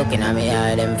them looking at me,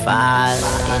 I them fall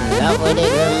in love with the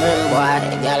grim boy.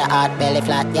 Girl a hot belly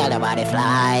flat, girl a body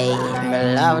fly. Me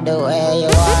love the way you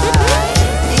are.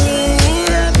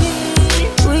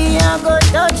 We are gonna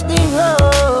touch the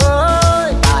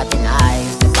road. Party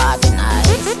nice,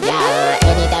 girl.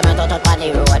 Anytime I touch up on the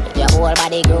road, your whole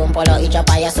body groom, pull out each up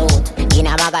on your suit. In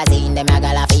a magazine, them a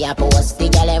girl for your post. The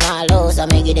girl them all low, so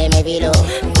me give them every low.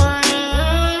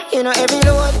 You know every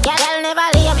load, girl never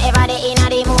leave, ever they inna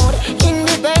the mood.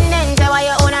 Independent, so why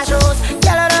you own a shoes?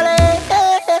 Girl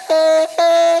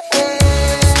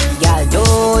girl do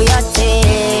your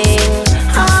thing,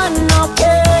 and no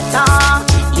cater.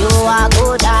 You are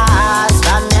good ass,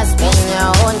 from you spin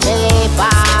your own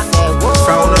paper.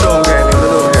 Crown no girl,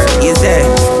 is there?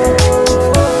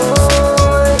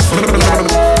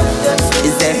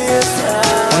 Is there?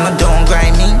 When I don't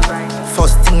grind me,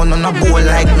 first thing on a bowl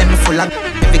like me full of.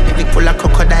 Full of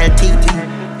crocodile teeth.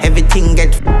 Everything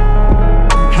get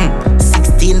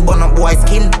 16 bun up boy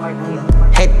skin.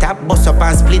 Head tap, bust up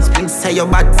and split. Say your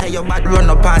bad, run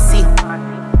up and see.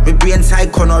 My brain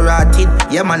side corner rotted.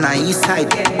 Yeah man on east side,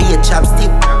 be a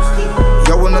chopstick.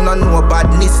 Your wanna know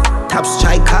badness. Top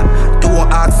striker,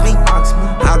 don't ask me. Ask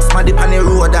my dip on the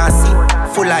road I see.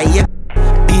 Full of yep,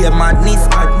 be a madness.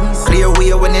 Clear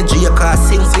way when you drink or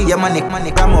sing. See your money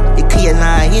come up, it clear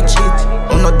now hitch it.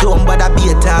 I'm not dumb but I be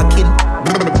a talking.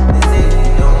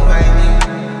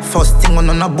 First thing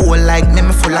on a bowl like me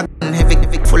full of heavy,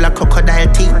 full of crocodile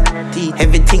teeth.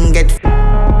 Everything get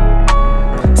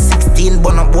 16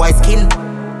 bun up boy skin.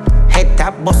 Head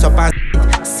tap, bust up and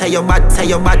say your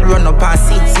bad, run up and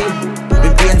see. We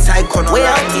brain psycho no. We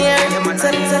out here,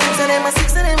 so them a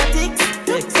six, so them a ticks.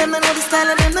 Them don't know the style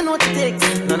and them don't know the ticks.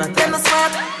 None of them are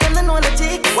smart, them don't know the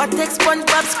tick. What takes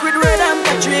SpongeBob, Squidward and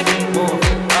Patrick?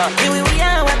 Here we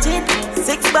are watching.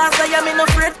 6 bars, I am in no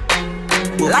fret.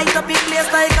 Light up in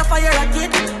place like a fire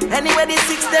rocket. Anyway, the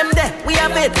 6 them there, we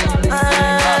have it.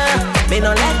 Me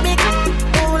no like me.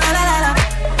 Ooh la la la la.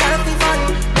 Gotta be fun,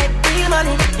 make real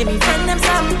money. Give me friend them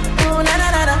some. Ooh la la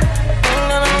la la.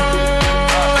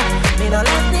 Me no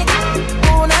like me.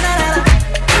 Ooh la la la la.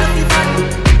 Gotta be fun,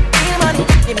 real money.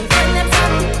 Give me friend them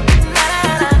some. La la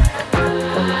la la.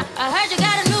 I heard you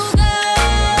got a new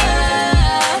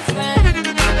girlfriend,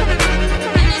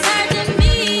 and it's hurting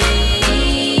me.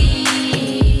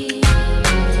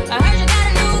 I heard you got a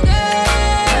new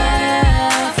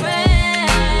girlfriend,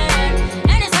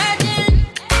 and it's hurting.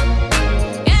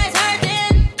 Yeah, it's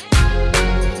hurting.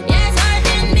 Yeah, it's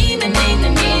hurting me.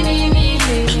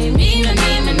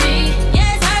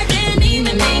 Yeah, it's hurting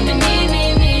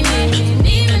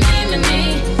me.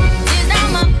 She's not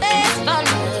my best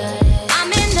buddy.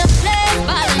 I'm in the place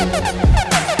buddy.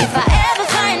 If I ever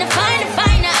find her,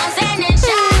 I'm sending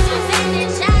shots.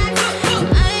 You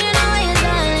know what you're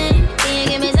doing. Can you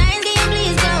give me signs? Can you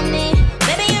please tell me?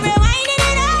 Baby, you're rewinding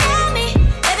it all on me.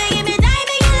 Baby, give me time,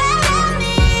 make you love on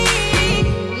me.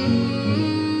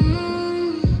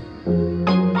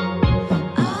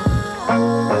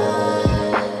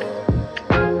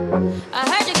 I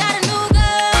heard you got a new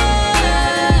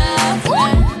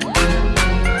girlfriend,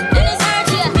 and it's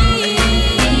hurting me.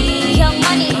 Young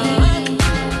Money,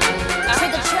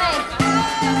 Trigger Trey.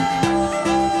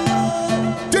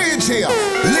 DJ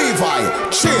Levi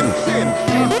Chin.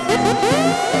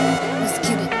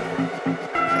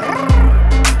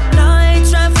 No, I ain't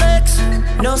tryna flex.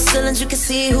 No ceilings, you can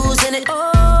see who's in it.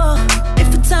 Oh, if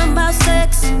we're talking about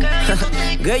sex,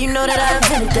 girl, you know that I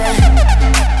invented that.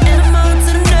 And I'm on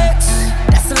to the next.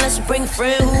 That's unless you bring a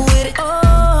friend who with it.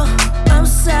 Oh, I'm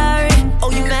sorry. Oh,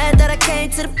 you mad that I came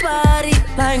to the party?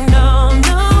 Like, no.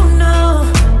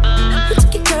 We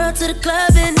took your girl to the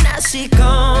club and now she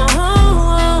gone.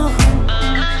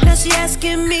 Now she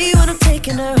asking me when I'm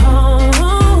taking her home.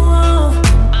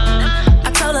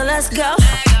 I told her let's go,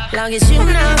 long as you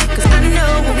know, cause I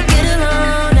know when we get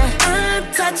alone. I'm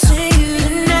touching you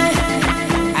tonight.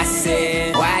 I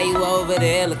said, why you over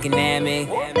there looking at me?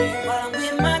 While I'm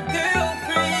with my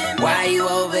girlfriend. Why you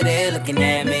over there looking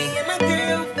at me? With my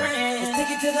girlfriend. Let's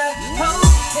take it to the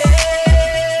hotel.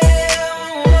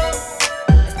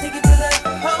 Let's take it to the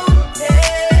hotel.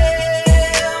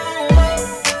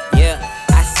 Yeah,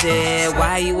 I said,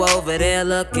 why you over there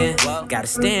looking? Got a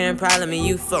staring problem and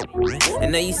you fuck. I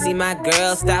know you see my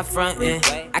girl, stop frontin'.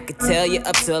 I could tell you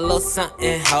up to a little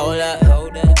something. Hold up,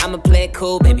 I'ma play it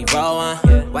cool, baby, roll on.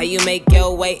 Why you make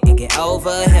your way and get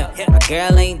over here? My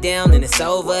girl ain't down and it's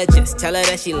over. Just tell her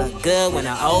that she look good when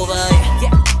I'm over.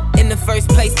 Yeah. In the first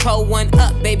place, pull one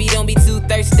up, baby, don't be too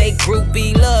thirsty.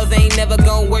 Groupie love ain't never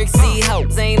gon' work. See,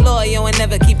 hoes ain't loyal and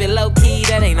never keep it low key.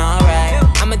 That ain't alright.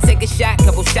 I'ma take a shot,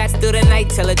 couple shots through the night.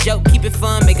 Tell a joke, keep it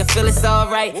fun, make her feel it's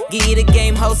alright. Give you the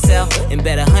game wholesale, and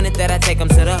bet 100 that I take them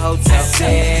to the hotel. I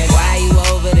said, why you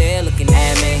over there looking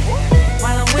at me?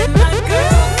 While I'm with my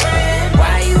girlfriend.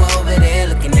 Why you over there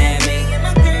looking at me?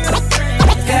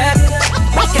 Girl,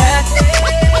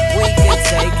 we can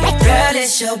take it. girl,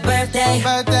 it's your birthday. In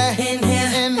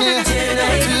here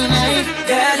tonight.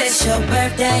 Girl, it's your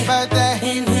birthday.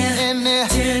 In here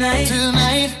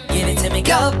tonight. Give it to me,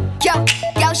 go. Yo,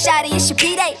 shawty, it's your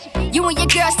B-Day. You and your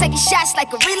girls taking shots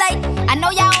like a relay. I know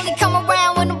y'all only come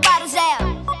around when the bottles out.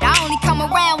 Y'all only come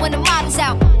around when the models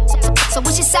out. So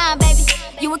what's your sign, baby?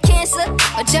 You a Cancer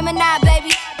or Gemini,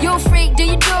 baby? You a freak, do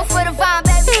you do it for the vibe,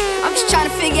 baby? I'm just trying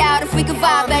to figure out if we can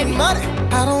vibe, baby. I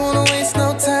don't wanna waste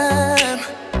no time.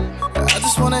 I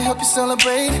just wanna help you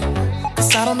celebrate.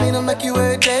 Cause I don't mean to make you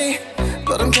every day.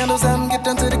 Blow them candles out and get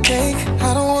down to the cake.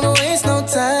 I don't wanna waste no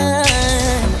time.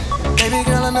 Baby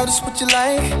girl, I know this what you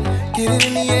like. Get it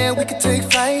in the air, we can take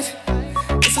flight.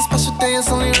 It's a special day, it's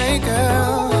only right,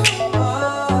 girl.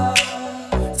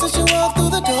 Since you walk through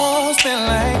the door, it's been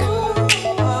like,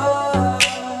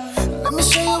 let me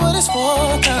show you what it's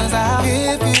for. Cause I'll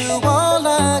give you all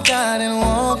I got and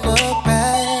won't look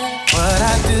back.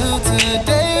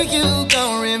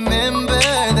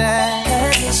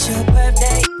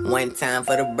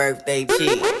 for the birthday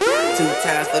cheer. 2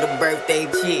 times for the birthday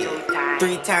cheer.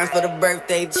 3 times for the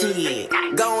birthday cheer.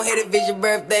 Go ahead and visit your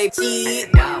birthday cheer.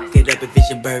 Get up if it's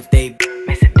your birthday.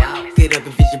 Get up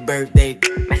if it's your birthday.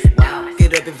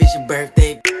 Get up if it's your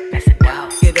birthday.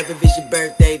 Get up if it's your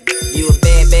birthday. You a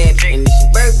bad and it's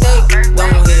your birthday. Go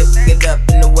ahead, get up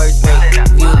in the worst way.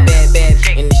 You a bad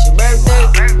and it's your birthday.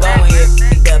 Go ahead,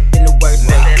 get up in the worst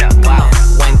way. Come on,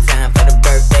 1 time for the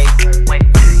birthday.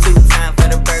 2 times for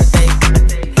the birthday.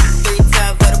 3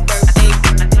 times for the birthday.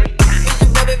 It's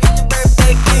your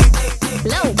birthday.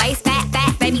 Low waist, fat,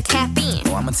 baby, tap in.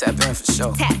 Oh, I'ma tap in for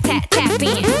sure. Tap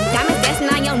in. Diamonds dancing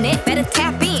on your neck, better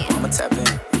tap in. I'ma tap in.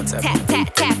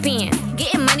 Tap in.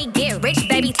 Getting money, get rich,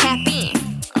 baby, tap in.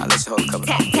 Let's hold a couple.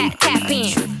 Tap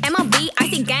in. MLB,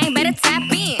 icy gang, better tap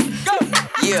in.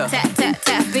 Yeah. Tap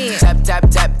in. Tap.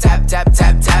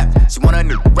 She want a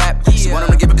new rap. She want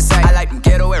him to give up the same. I like them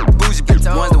ghetto air bougie bitch.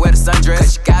 The ones that wear the sundress.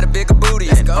 Cause she got a bigger booty.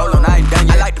 And hold on, I ain't done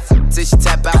yet. I like the till she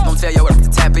tap out. Don't tell your to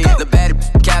tap in. The baddie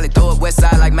Cali, throw it west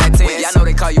side like Mac 10. Yeah, I know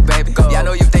they call you baby. Yeah, I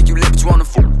know you think you lit, but you wanna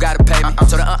gotta pay me.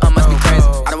 So the must be crazy.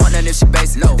 I don't want nothing if she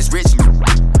basic. No, it's rich.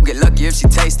 Get lucky if she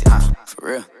taste it. For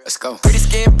real, let's go. Pretty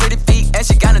skin, pretty feet, and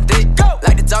she kinda thick. Go.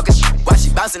 Like the talkin' shit while she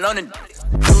bouncing on it.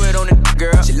 Do it on the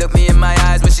girl. She look me in my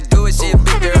eyes when she do it. She a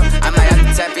big girl. I might have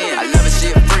to tap in. I love it,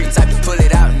 she a freak. Type to pull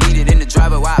it out, need it in the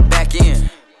driver while I back in.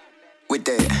 With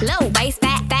that. Low waist,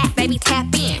 fat, baby,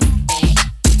 tap in.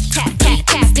 Tap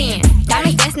in.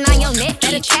 Diamonds dancing on your neck,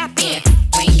 better tap in.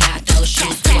 Bring out those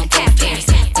shoes, tap in.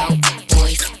 Dope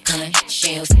boys, gun,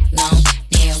 shells, long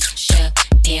nails, shut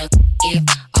down. If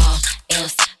all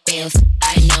else fails,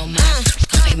 I know mine.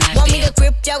 Want me to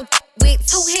grip your with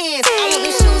 2 hands? I want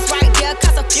the shoes right there,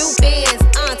 cost a few bands.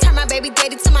 Turn my baby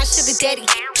daddy to my sugar daddy.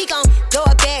 He gon' blow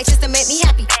a bag just to make me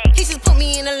happy. He just put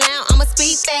me in the lounge, I'ma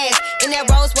speed fast. In that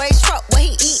Rolls Royce truck, what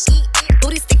he eat.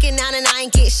 Booty sticking out and I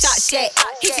ain't get shot yet.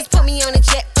 He just put me on a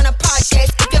jet from the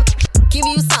projects. If you give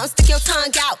you something, stick your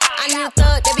tongue out. I need a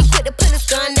thug that be quick to put his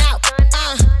gun out.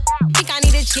 Think I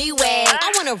need a G-Wag.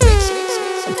 I want a rich,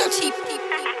 no cheap.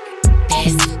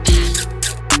 Best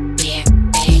beer bag,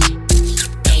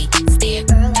 they stare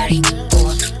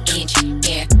 34-inch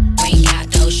air. Bring out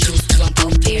those shoes, we want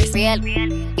both pairs. Real,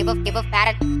 give a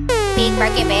fatter. Big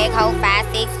Birkin bag, hold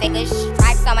 5-6 figures.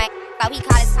 Stripes on my, so he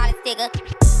call it digger.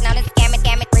 Now let's scam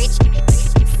it, rich.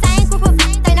 Same group of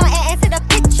they know add to the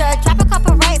picture. Drop a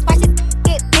couple rights, watch it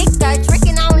get bigger.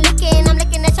 Drinking, I'm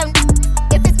looking at your.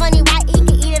 If it's money right, he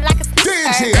can eat it like a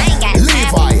DJ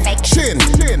Levi Chin.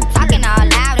 Talking all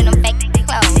loud in them fake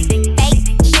clothes. Fake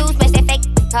shoes, match that fake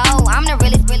toe. I'm the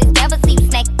realest never see you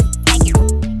snake. Thank you.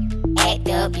 Act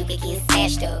up, you could get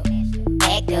snatched up.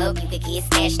 Act up, you could get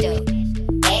snatched up.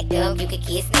 Act up, you could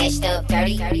get snatched up.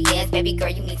 Dirty, yes, baby girl,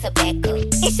 you need to back up.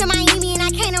 It's your Miami and I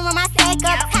can't run my sack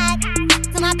up. Tied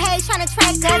to my page tryna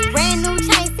track us. Brand new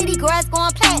chain, city girls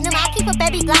going platinum. I keep a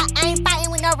baby Glock, I ain't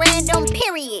fighting with no random,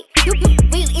 period. You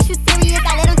real issue serious,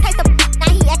 I let him taste the now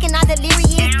he acting all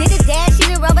delirious. Did a dash, she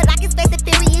done rubber like it's Fast and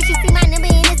Furious. You see my number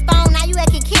in his phone, now you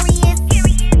acting curious.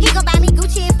 He gon' buy me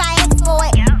Gucci if I ask for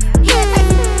it. He'll take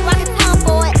rock his tongue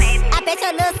for it. I bet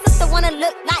your little sister wanna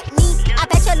look like me. I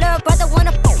bet your little brother wanna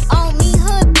on me.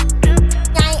 Hood,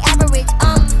 I ain't average.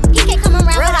 He can't come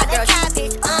around without that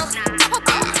cabbage.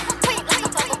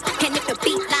 And if the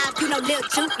beat live, you know Lil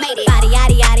Juke made it. Body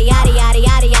yaddy yaddy yaddy yaddy yaddy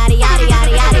yaddy yaddy yaddy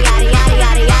yaddy yaddy yaddy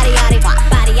yaddy yaddy yaddy.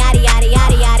 Body yaddy yaddy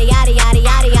yaddy yaddy yaddy yaddy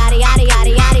yaddy yaddy yaddy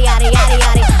yaddy yaddy yaddy yaddy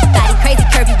yaddy. Body crazy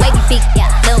curvy wavy big,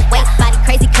 little waist. Body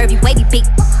crazy curvy wavy big,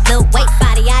 little waist.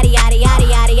 Body yaddy yaddy yaddy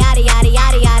yaddy yaddy yaddy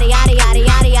yaddy yaddy yaddy yaddy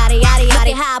yaddy yaddy yaddy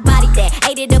yaddy. How I body that,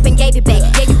 ate it up and gave it back.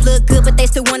 Yeah, you look good, but they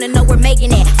still wanna know we're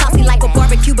making it. Saucy like a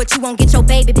barbecue, but you won't get your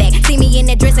baby back. See me in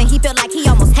that dress and he felt like he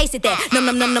almost tasted that. Num,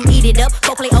 eat it up.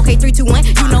 Go play okay, 3, 2, 1.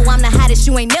 You know I'm the hottest.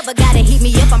 You ain't never gotta heat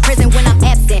me up. I'm present when I'm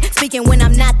absent, speaking when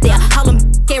I'm not there. Call him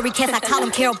scary cats, I call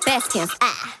him Carol Baskins.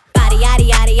 Body yaddy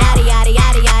yaddy yaddy yaddy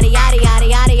yaddy yaddy yaddy yaddy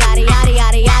yaddy yaddy yaddy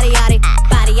yaddy yaddy yaddy.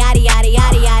 Body yaddy yaddy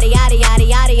yaddy yaddy yaddy yaddy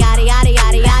yaddy yaddy yaddy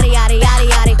yaddy yaddy yaddy yaddy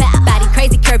yaddy. Body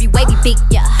crazy curvy wavy big,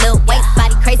 little waist.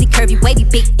 Body crazy curvy wavy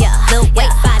big, little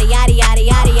waist. Body yaddy yaddy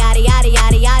yaddy yaddy yaddy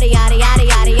yaddy yaddy yaddy yaddy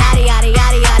yaddy yaddy yaddy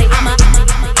yaddy yaddy. I'm a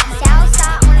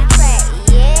shoutout on the track,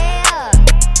 yeah.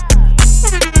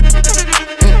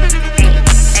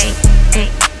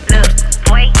 Look,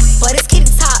 boy. What is kitty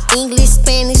talk? English,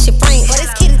 Spanish, and French. What is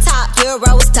kitty talk?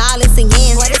 Euros, dollars, and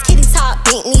yen. What is kitty talk?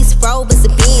 Bentleys, Rovers,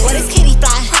 and Benz. What is kitty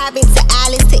fly? Private to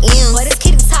Alice to M. What is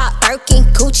kitty talk? Birkin,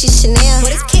 Gucci, Chanel.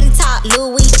 What is kitty talk?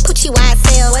 Louis, Pucci,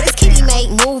 YSL. What is kitty make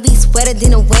movies wetter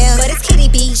than a well? What is kitty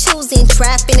be choosing,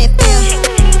 trapping, and fail?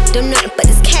 Don't nothing but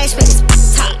this cash, man, it's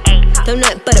top. Don't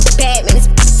nothing but a bad man, it's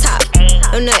top.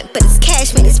 Don't nothing but this cash,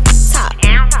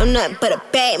 nothing but a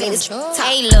bag, man. This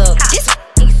hey, look, this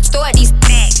store these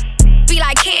bags. Be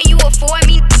like, can you afford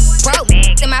me? Broke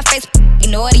in my face,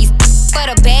 ignore these for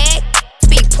the bag.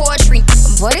 Speak poetry,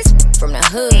 boy, this from the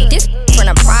hood. This from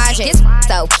the project. This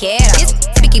so ghetto. This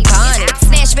speaking bonded.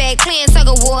 Snatch bag, playing tug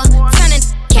of war. Turning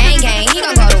gang, he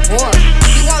gon' go to war.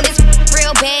 You want this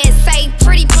real bad? Say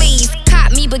pretty please.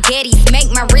 Cop me baguettes,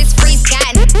 make my wrist freeze.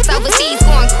 Got overseas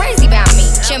going crazy about me.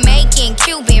 Jamaican,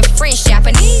 Cuban, French,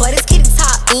 Japanese. But it's kitty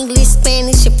top, English,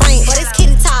 Spanish, and French. But it's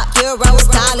kitty top, euros,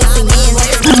 dollars, and yen.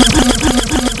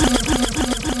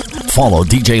 Follow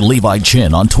DJ Levi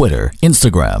Chin on Twitter,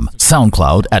 Instagram,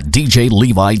 SoundCloud at DJ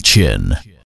Levi Chin.